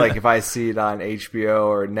like if I see it on HBO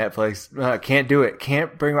or Netflix. Can't do it.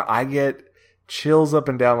 Can't bring. I get chills up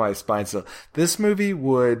and down my spine. So this movie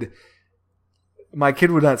my kid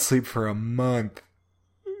would not sleep for a month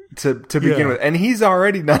to begin with, and he's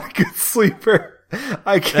already not a good sleeper.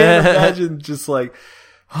 I can't imagine just like,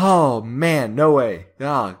 oh man, no way.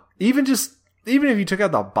 Even if you took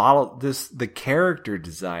out the bottle, the character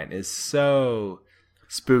design is so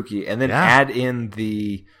spooky, and then add in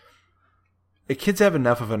the kids have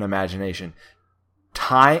enough of an imagination.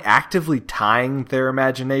 Actively tying their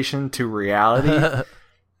imagination to reality.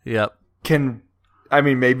 Yep.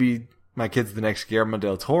 Maybe my kid's the next Guillermo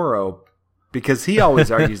del Toro, because he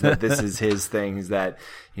always argues that this is his thing, is that,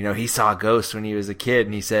 he saw a ghost when he was a kid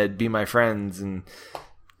and he said, be my friends and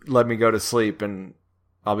let me go to sleep and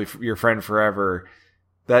I'll be your friend forever.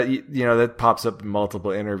 That, that pops up in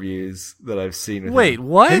multiple interviews that I've seen with Wait, him.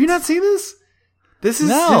 what? Have you not seen this? This is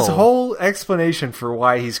his whole explanation for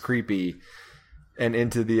why he's creepy and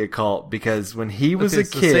into the occult, because when he was a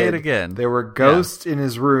kid, say it again. There were ghosts in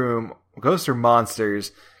his room, ghosts or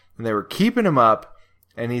monsters, and they were keeping him up.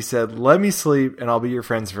 And he said, let me sleep and I'll be your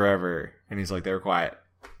friends forever. And he's like, they were quiet.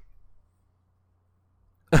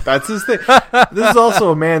 That's his thing. This is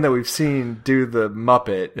also a man that we've seen do the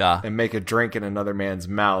Muppet and make a drink in another man's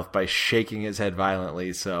mouth by shaking his head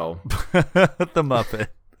violently. So The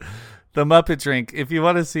Muppet drink. If you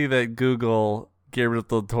want to see that, Google Guillermo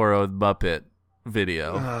del Toro Muppet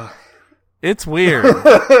video. It's weird.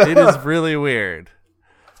 It is really weird.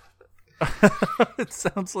 It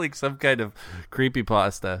sounds like some kind of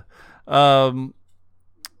creepypasta.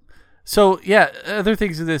 So, other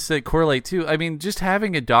things in this that correlate too. I mean, just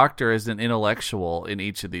having a doctor as an intellectual in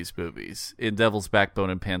each of these movies, in Devil's Backbone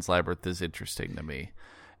and Pan's Labyrinth, is interesting to me.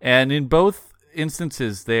 And in both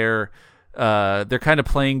instances, they're kind of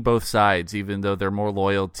playing both sides, even though they're more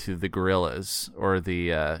loyal to the guerrillas or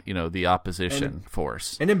the opposition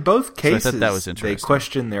force. And in both cases, so I thought that was interesting. They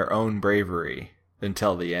question their own bravery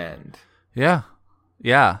until the end. Yeah.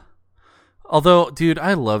 Although, dude,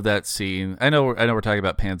 I love that scene. I know we're talking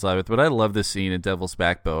about Pan's Labyrinth, but I love this scene in Devil's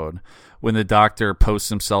Backbone when the doctor posts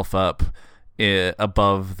himself up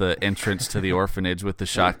above the entrance to the orphanage with the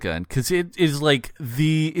shotgun, because it is like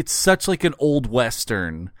it's such like an old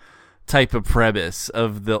Western type of premise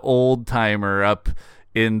of the old timer up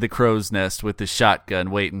in the crow's nest with the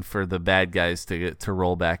shotgun waiting for the bad guys to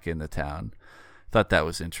roll back into town. Thought that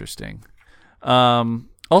was interesting.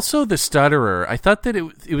 Also, the stutterer. I thought that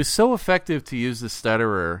it was so effective to use the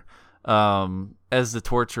stutterer as the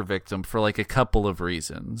torture victim for like a couple of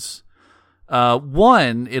reasons.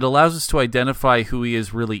 One, it allows us to identify who he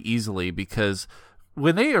is really easily, because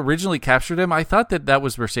when they originally captured him, I thought that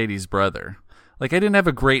was Mercedes' brother. Like, I didn't have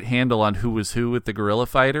a great handle on who was who with the guerrilla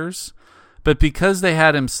fighters. But because they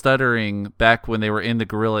had him stuttering back when they were in the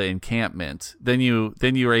guerrilla encampment, then you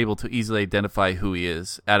are able to easily identify who he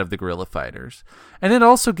is out of the guerrilla fighters. And it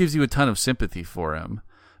also gives you a ton of sympathy for him,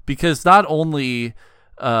 because not only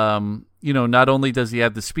does he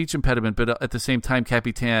have the speech impediment, but at the same time,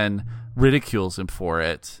 Capitan ridicules him for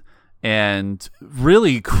it and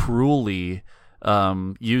really cruelly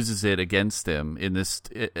uses it against him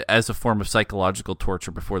as a form of psychological torture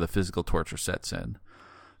before the physical torture sets in.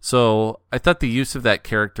 So I thought the use of that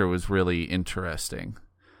character was really interesting.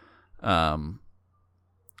 And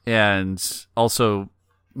also,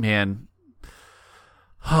 man,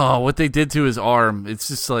 what they did to his arm, it's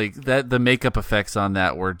just like that. The makeup effects on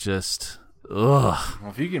that were just, ugh.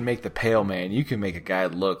 Well, if you can make the Pale Man, you can make a guy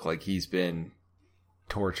look like he's been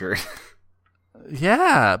tortured.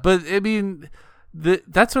 Yeah, but I mean,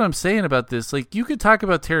 that's what I'm saying about this. Like, you could talk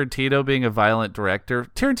about Tarantino being a violent director.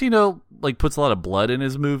 Tarantino like puts a lot of blood in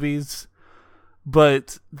his movies,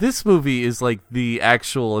 but this movie is like the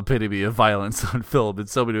actual epitome of violence on film in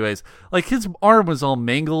so many ways. Like, his arm was all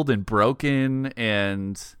mangled and broken,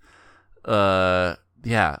 and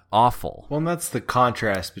yeah, awful. Well, and that's the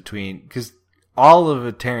contrast between, because all of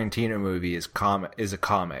a Tarantino movie is a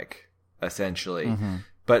comic essentially,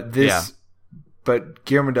 but this. Yeah. But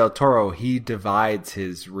Guillermo del Toro, he divides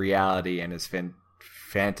his reality and his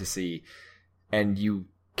fantasy, and you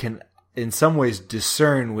can, in some ways,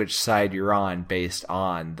 discern which side you're on based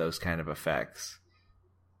on those kind of effects.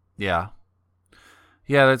 Yeah.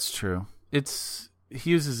 Yeah, that's true. He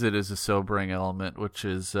uses it as a sobering element, which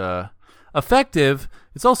is effective.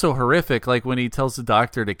 It's also horrific. Like, when he tells the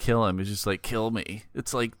doctor to kill him, he's just like, "Kill me."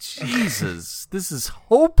 It's like, Jesus, this is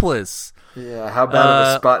hopeless. Yeah, how bad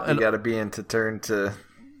of a spot you got to be in to turn to?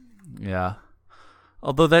 Yeah,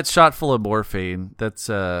 although that shot full of morphine, that's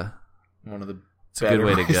one of the it's a good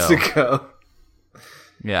way to go.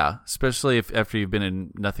 Yeah, especially if after you've been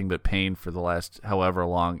in nothing but pain for the last however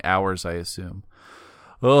long hours, I assume.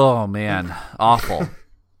 Oh man, awful.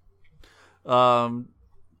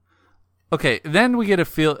 Okay, then we get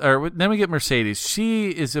then we get Mercedes.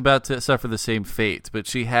 She is about to suffer the same fate, but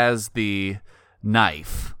she has the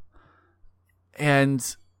knife.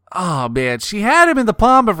 And, oh man, she had him in the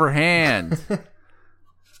palm of her hand.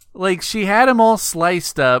 Like, she had him all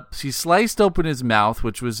sliced up. She sliced open his mouth,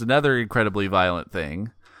 which was another incredibly violent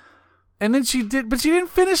thing. And then she didn't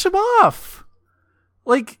finish him off.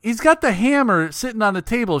 Like, he's got the hammer sitting on the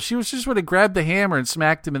table. She just would have grabbed the hammer and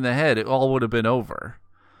smacked him in the head. It all would have been over.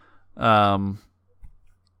 But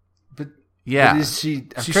yeah. But is she?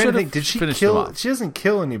 I'm trying to think. Did she kill? She doesn't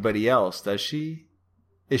kill anybody else, does she?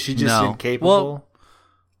 Is she just incapable? Well,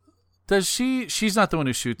 does she? She's not the one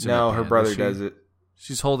who shoots him. No, her brother does it.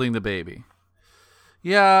 She's holding the baby.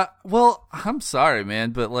 Yeah. Well, I'm sorry,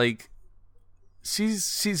 man, but like,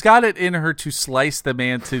 she's got it in her to slice the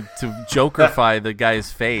man to Jokerify the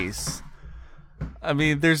guy's face. I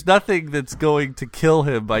mean, there's nothing that's going to kill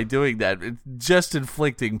him by doing that. It's just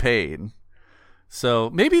inflicting pain. So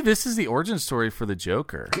maybe this is the origin story for the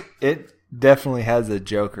Joker. It definitely has a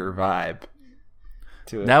Joker vibe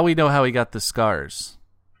to it. Now we know how he got the scars.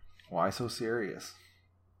 Why so serious?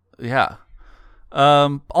 Yeah.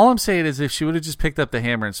 All I'm saying is, if she would have just picked up the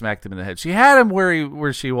hammer and smacked him in the head, she had him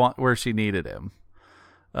where she needed him.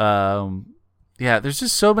 Yeah, there's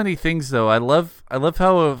just so many things though. I love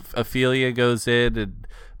how Ophelia goes in and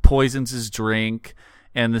poisons his drink,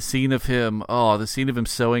 and the scene of him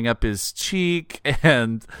sewing up his cheek,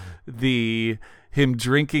 and him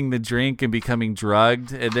drinking the drink and becoming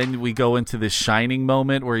drugged, and then we go into this Shining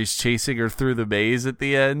moment where he's chasing her through the maze at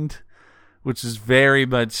the end, which is very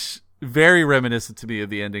reminiscent to me of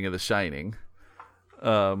the ending of The Shining,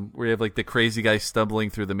 where you have like the crazy guy stumbling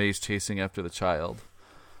through the maze chasing after the child.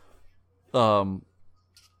 And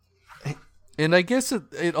I guess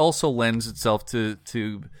it also lends itself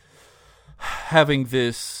to having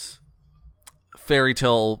this fairy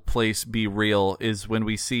tale place be real, is when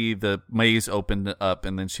we see the maze open up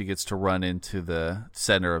and then she gets to run into the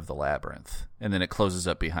center of the labyrinth and then it closes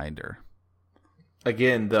up behind her.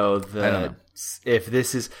 Again, though, if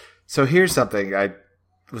this is... So here's something. I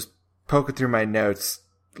was poking through my notes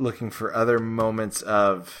looking for other moments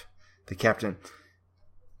of the captain.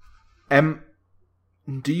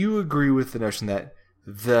 Do you agree with the notion that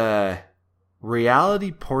the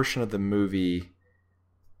reality portion of the movie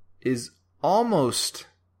is almost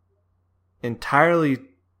entirely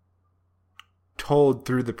told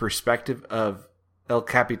through the perspective of El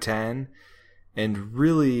Capitan, and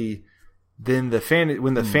really then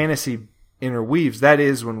when the fantasy interweaves, that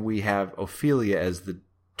is when we have Ophelia as the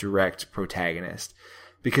direct protagonist?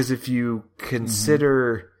 Because if you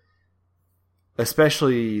consider,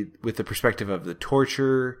 especially with the perspective of the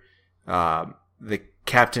torture, the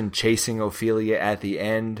captain chasing Ophelia at the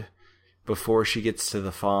end before she gets to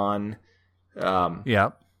the fawn,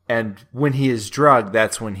 and when he is drugged,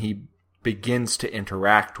 that's when he begins to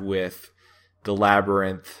interact with the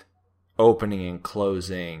labyrinth opening and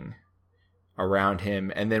closing around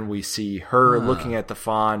him, and then we see her looking at the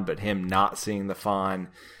fawn but him not seeing the fawn.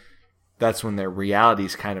 That's when their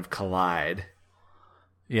realities kind of collide.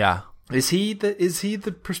 Is he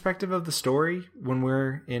the perspective of the story when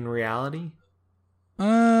we're in reality?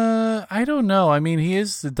 I don't know. I mean, he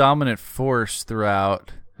is the dominant force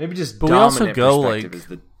throughout. Maybe just but we dominant also go perspective like is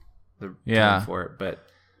the term for it. But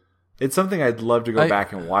it's something I'd love to go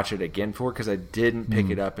back and watch it again for, because I didn't pick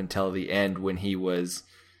it up until the end when he was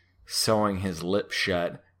sewing his lip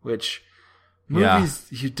shut, which movies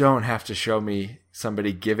you don't have to show me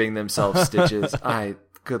somebody giving themselves stitches.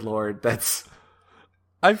 Good Lord, that's...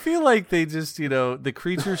 I feel like they just, the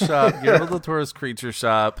Creature Shop, Guillermo del Toro's Creature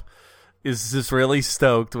Shop is just really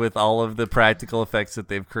stoked with all of the practical effects that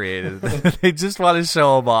they've created. They just want to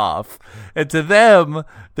show them off. And to them,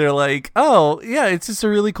 they're like, oh, yeah, it's just a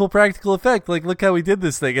really cool practical effect. Like, look how we did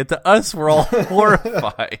this thing. And to us, we're all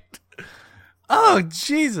horrified. Oh,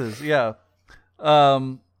 Jesus. Yeah.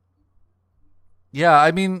 Yeah,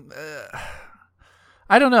 I mean...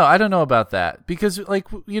 I don't know. I don't know about that because,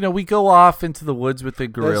 we go off into the woods with the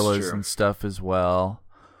gorillas and stuff as well.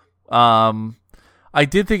 I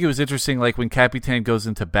did think it was interesting, like when Capitan goes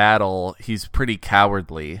into battle, he's pretty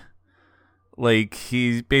cowardly. Like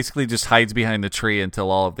he basically just hides behind the tree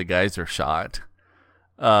until all of the guys are shot,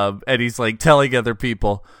 and he's like telling other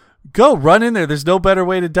people, "Go run in there. There's no better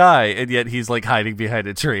way to die," and yet he's like hiding behind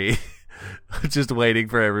a tree, just waiting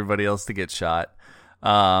for everybody else to get shot.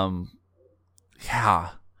 Yeah.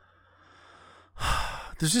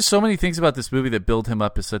 There's just so many things about this movie that build him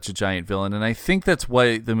up as such a giant villain, and I think that's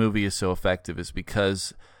why the movie is so effective, is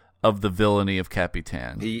because of the villainy of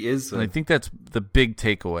Capitan. He is. And I think that's the big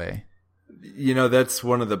takeaway. That's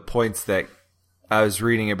one of the points that I was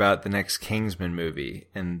reading about the next Kingsman movie,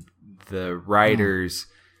 and the writers,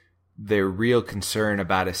 their real concern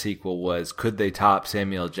about a sequel was, could they top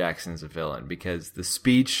Samuel Jackson as a villain? Because the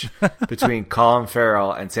speech between Colin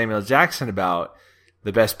Farrell and Samuel Jackson about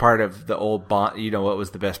the best part of the old Bond, what was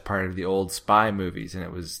the best part of the old spy movies,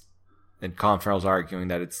 and Colin Farrell's arguing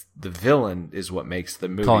that it's the villain is what makes the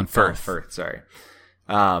movie. Colin Firth, sorry.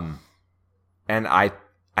 And I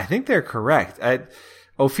think they're correct.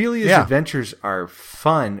 Ophelia's adventures are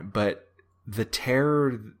fun, but the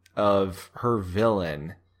terror of her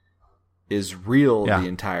villain is real the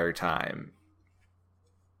entire time.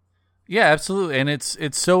 Yeah, absolutely. And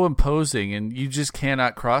it's so imposing, and you just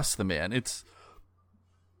cannot cross the man. It's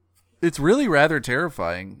really rather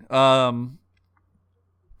terrifying. And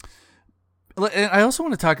I also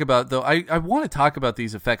want to talk about, though, I want to talk about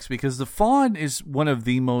these effects because the Fawn is one of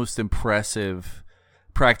the most impressive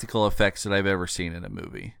practical effects that I've ever seen in a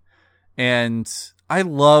movie. And I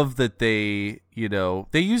love that they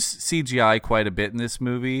use CGI quite a bit in this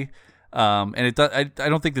movie. And I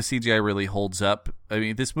don't think the CGI really holds up. I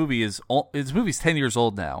mean, this movie's 10 years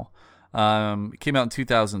old now. It came out in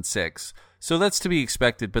 2006. So that's to be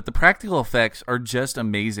expected, but the practical effects are just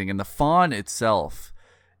amazing, and the Fawn itself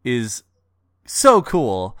is so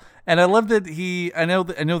cool. And I love that I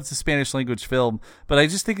know it's a Spanish language film, but I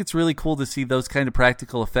just think it's really cool to see those kind of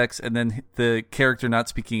practical effects and then the character not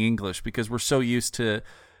speaking English, because we're so used to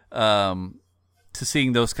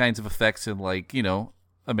seeing those kinds of effects in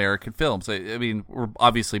American films. I mean, we're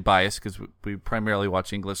obviously biased because we primarily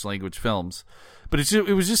watch English language films, but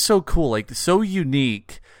it was just so cool, so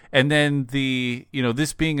unique. And then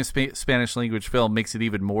this being a Spanish language film makes it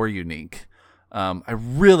even more unique. I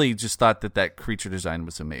really just thought that creature design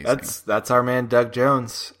was amazing. That's our man Doug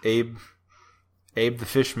Jones. Abe the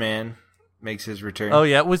Fish Man makes his return. Oh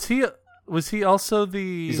yeah, was he also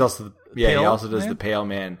the? He's also he also does the Pale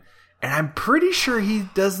Man. And I'm pretty sure he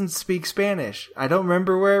doesn't speak Spanish. I don't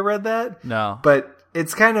remember where I read that. No. But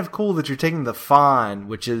it's kind of cool that you're taking the Fawn,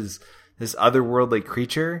 which is this otherworldly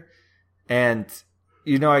creature. And,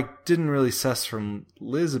 I didn't really suss from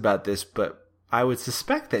Liz about this, but I would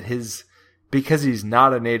suspect that because he's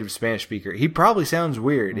not a native Spanish speaker, he probably sounds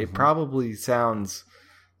weird. Mm-hmm. It probably sounds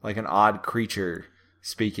like an odd creature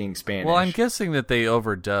speaking Spanish. Well, I'm guessing that they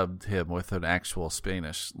overdubbed him with an actual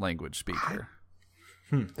Spanish language speaker.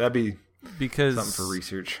 That'd be something for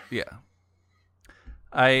research. Yeah.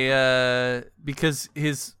 Because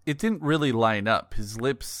it didn't really line up. His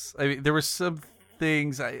lips, I mean, there were some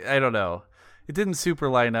things, I don't know. It didn't super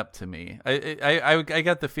line up to me. I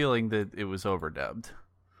got the feeling that it was overdubbed.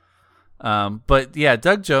 But yeah,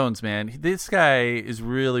 Doug Jones, man, this guy is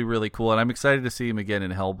really, really cool. And I'm excited to see him again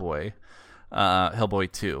in Hellboy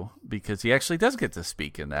 2, because he actually does get to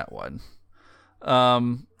speak in that one.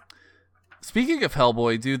 Speaking of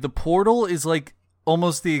Hellboy, dude, the portal is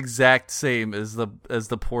almost the exact same as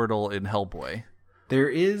the portal in Hellboy. There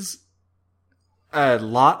is a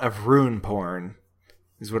lot of rune porn,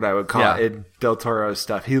 is what I would call it, in Del Toro's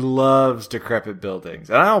stuff. He loves decrepit buildings,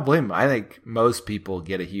 and I don't blame him. I think most people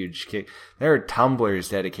get a huge kick. There are Tumblrs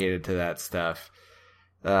dedicated to that stuff,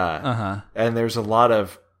 and there's a lot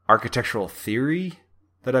of architectural theory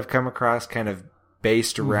that I've come across, kind of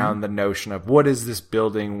based around the notion of what is this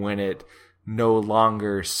building when it no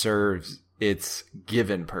longer serves its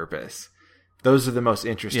given purpose. Those are the most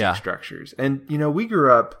interesting structures. And, we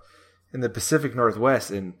grew up in the Pacific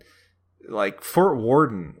Northwest in like Fort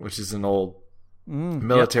Worden, which is an old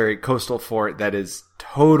military coastal fort that is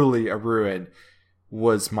totally a ruin,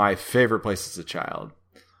 was my favorite place as a child.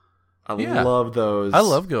 I love those. I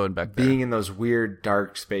love going back there. Being in those weird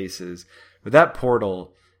dark spaces. But that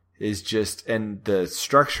portal is just, and the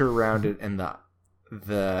structure around it and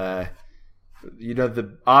the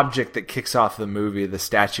object that kicks off the movie, the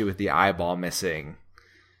statue with the eyeball missing.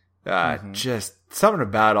 Just something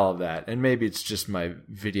about all that. And maybe it's just my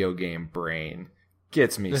video game brain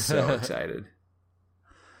gets me so excited.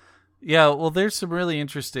 Yeah, well, there's some really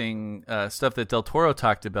interesting stuff that Del Toro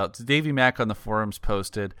talked about. Davey Mack on the forums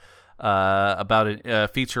posted about a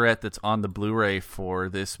featurette that's on the Blu-ray for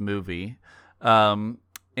this movie. And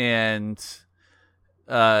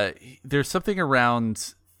there's something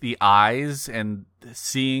around the eyes and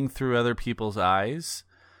seeing through other people's eyes.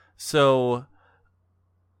 So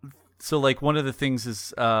like one of the things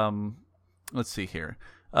is, let's see here.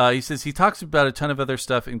 He says he talks about a ton of other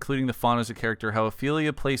stuff, including the fawn as a character, how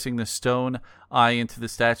Ophelia placing the stone eye into the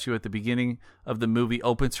statue at the beginning of the movie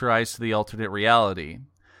opens her eyes to the alternate reality.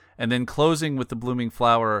 And then closing with the blooming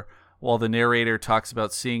flower while the narrator talks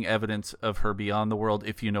about seeing evidence of her beyond the world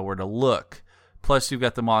if you know where to look. Plus, you've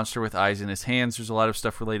got the monster with eyes in his hands. There's a lot of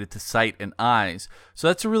stuff related to sight and eyes. So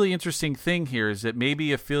that's a really interesting thing here, is that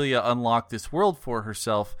maybe Ophelia unlocked this world for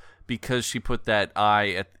herself because she put that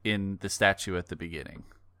eye in the statue at the beginning.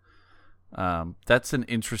 That's an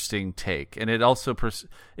interesting take, and it also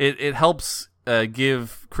it helps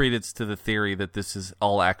give credence to the theory that this is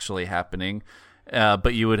all actually happening.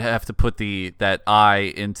 But you would have to put that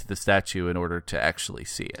eye into the statue in order to actually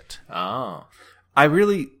see it. Oh, I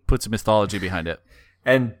really put some mythology behind it.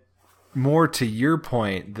 And more to your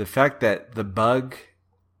point, the fact that the bug,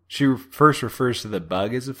 she first refers to the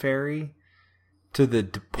bug as a fairy, to the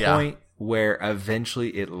point where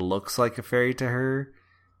eventually it looks like a fairy to her,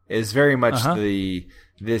 is very much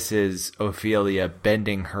this is Ophelia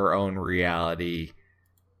bending her own reality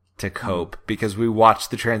to cope, because we watch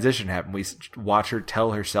the transition happen. We watch her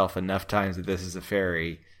tell herself enough times that this is a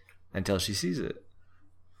fairy until she sees it.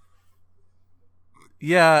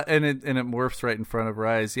 Yeah, and it morphs right in front of her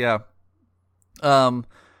eyes. Yeah,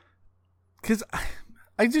 because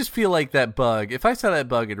I just feel like that bug. If I saw that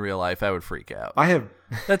bug in real life, I would freak out.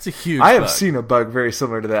 That's a huge. I have bug. seen a bug very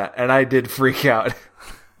similar to that, and I did freak out.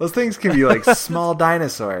 Those things can be like small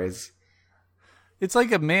dinosaurs. It's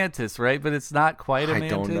like a mantis, right? But it's not quite a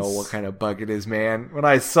mantis. I don't know what kind of bug it is, man. When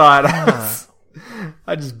I saw it,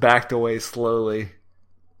 I just backed away slowly.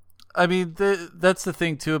 I mean, that's the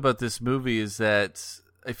thing, too, about this movie, is that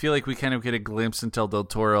I feel like we kind of get a glimpse into Del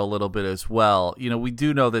Toro a little bit as well. We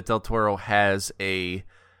do know that Del Toro has a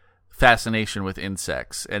fascination with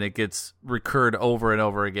insects, and it gets recurred over and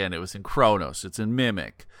over again. It was in Kronos. It's in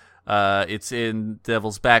Mimic. It's in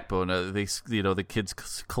Devil's Backbone. The kids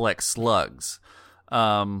collect slugs.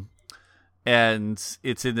 And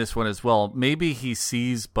it's in this one as well. Maybe he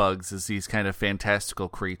sees bugs as these kind of fantastical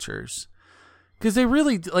creatures. Because they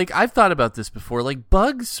really, I've thought about this before.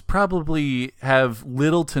 Bugs probably have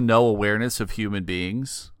little to no awareness of human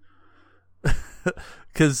beings.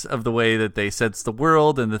 Because of the way that they sense the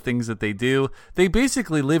world and the things that they do. They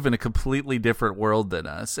basically live in a completely different world than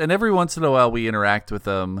us. And every once in a while we interact with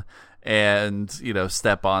them and,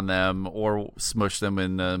 step on them or smush them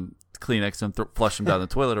in Kleenex and flush them down the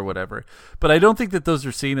toilet or whatever. But I don't think that those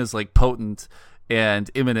are seen as potent and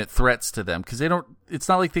imminent threats to them, because it's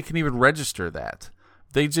not like they can even register that.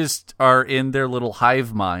 They just are in their little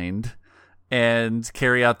hive mind and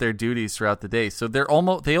carry out their duties throughout the day. So they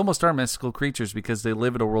almost are mystical creatures because they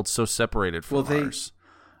live in a world so separated from ours.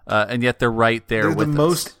 And yet they're right there with us. They're the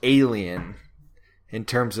most alien in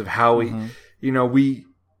terms of how we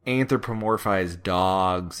anthropomorphize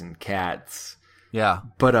dogs and cats. Yeah.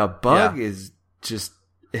 But a bug is just,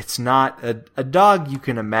 it's not a dog you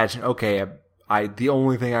can imagine, okay, the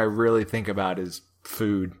only thing I really think about is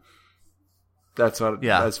food. That's what,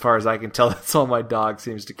 as far as I can tell, that's all my dog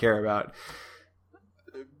seems to care about.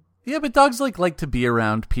 Yeah, but dogs like to be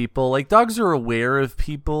around people. Dogs are aware of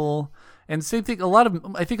people, and same thing.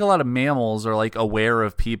 I think a lot of mammals are aware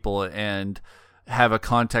of people and have a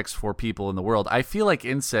context for people in the world. I feel like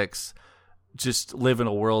insects just live in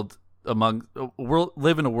a world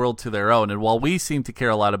to their own, and while we seem to care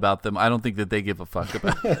a lot about them, I don't think that they give a fuck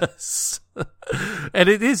about us. And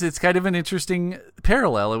it's kind of an interesting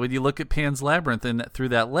parallel when you look at Pan's Labyrinth and through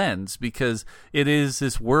that lens, because it is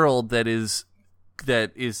this world that is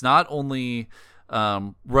that is not only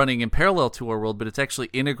running in parallel to our world, but it's actually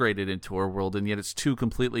integrated into our world, and yet it's two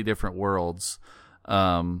completely different worlds,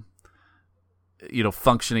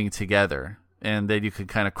 functioning together, and then you can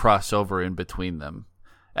kind of cross over in between them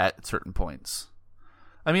at certain points.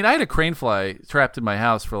 I mean, I had a crane fly trapped in my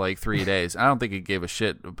house for like 3 days. I don't think it gave a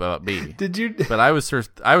shit about me. Did you? But I was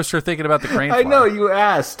sure thinking about the crane fly. I know, you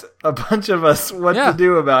asked a bunch of us what to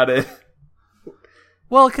do about it.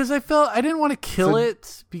 Well, because I didn't want to kill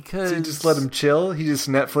it because... So you just let him chill? He just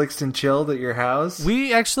Netflixed and chilled at your house?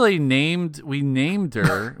 We actually named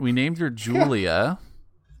her. We named her Julia.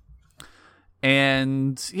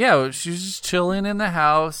 And yeah, she was just chilling in the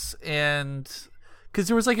house, and... Because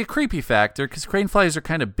there was like a creepy factor, because crane flies are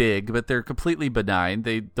kind of big, but they're completely benign.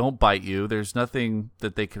 They don't bite you. There's nothing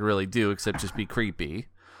that they can really do except just be creepy.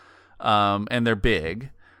 And they're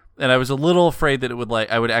big. And I was a little afraid that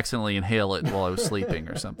I would accidentally inhale it while I was sleeping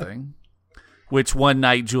or something. Which one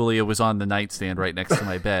night Julia was on the nightstand right next to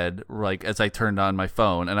my bed, like as I turned on my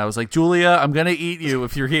phone. And I was like, Julia, I'm going to eat you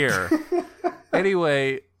if you're here.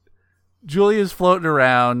 Anyway... Julia's floating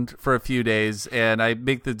around for a few days, and I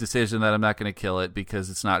make the decision that I'm not going to kill it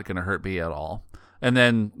because it's not going to hurt me at all. And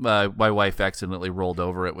then my wife accidentally rolled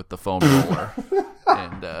over it with the foam roller,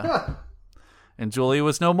 and Julia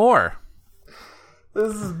was no more.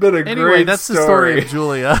 This has been a anyway, great that's the story of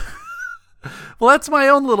Julia. Well, that's my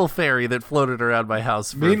own little fairy that floated around my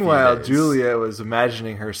house. Meanwhile, Julia was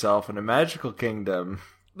imagining herself in a magical kingdom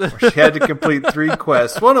where she had to complete 3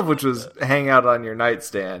 quests, one of which was hang out on your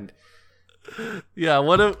nightstand. Yeah,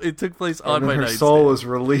 it took place on my nightstand. Her soul was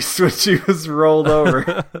released when she was rolled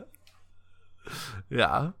over.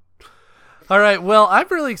 Yeah. All right, well, I'm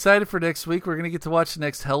really excited for next week. We're going to get to watch the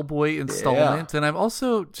next Hellboy installment, and I'm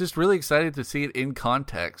also just really excited to see it in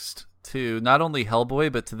context to not only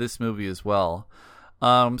Hellboy, but to this movie as well.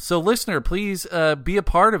 So, listener, please be a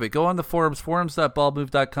part of it. Go on the forums,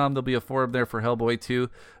 forums.baldmove.com. There'll be a forum there for Hellboy 2.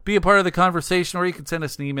 Be a part of the conversation, or you can send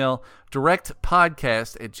us an email,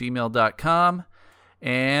 directpodcast@gmail.com.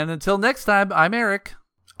 And until next time, I'm Eric.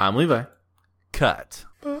 I'm Levi. Cut.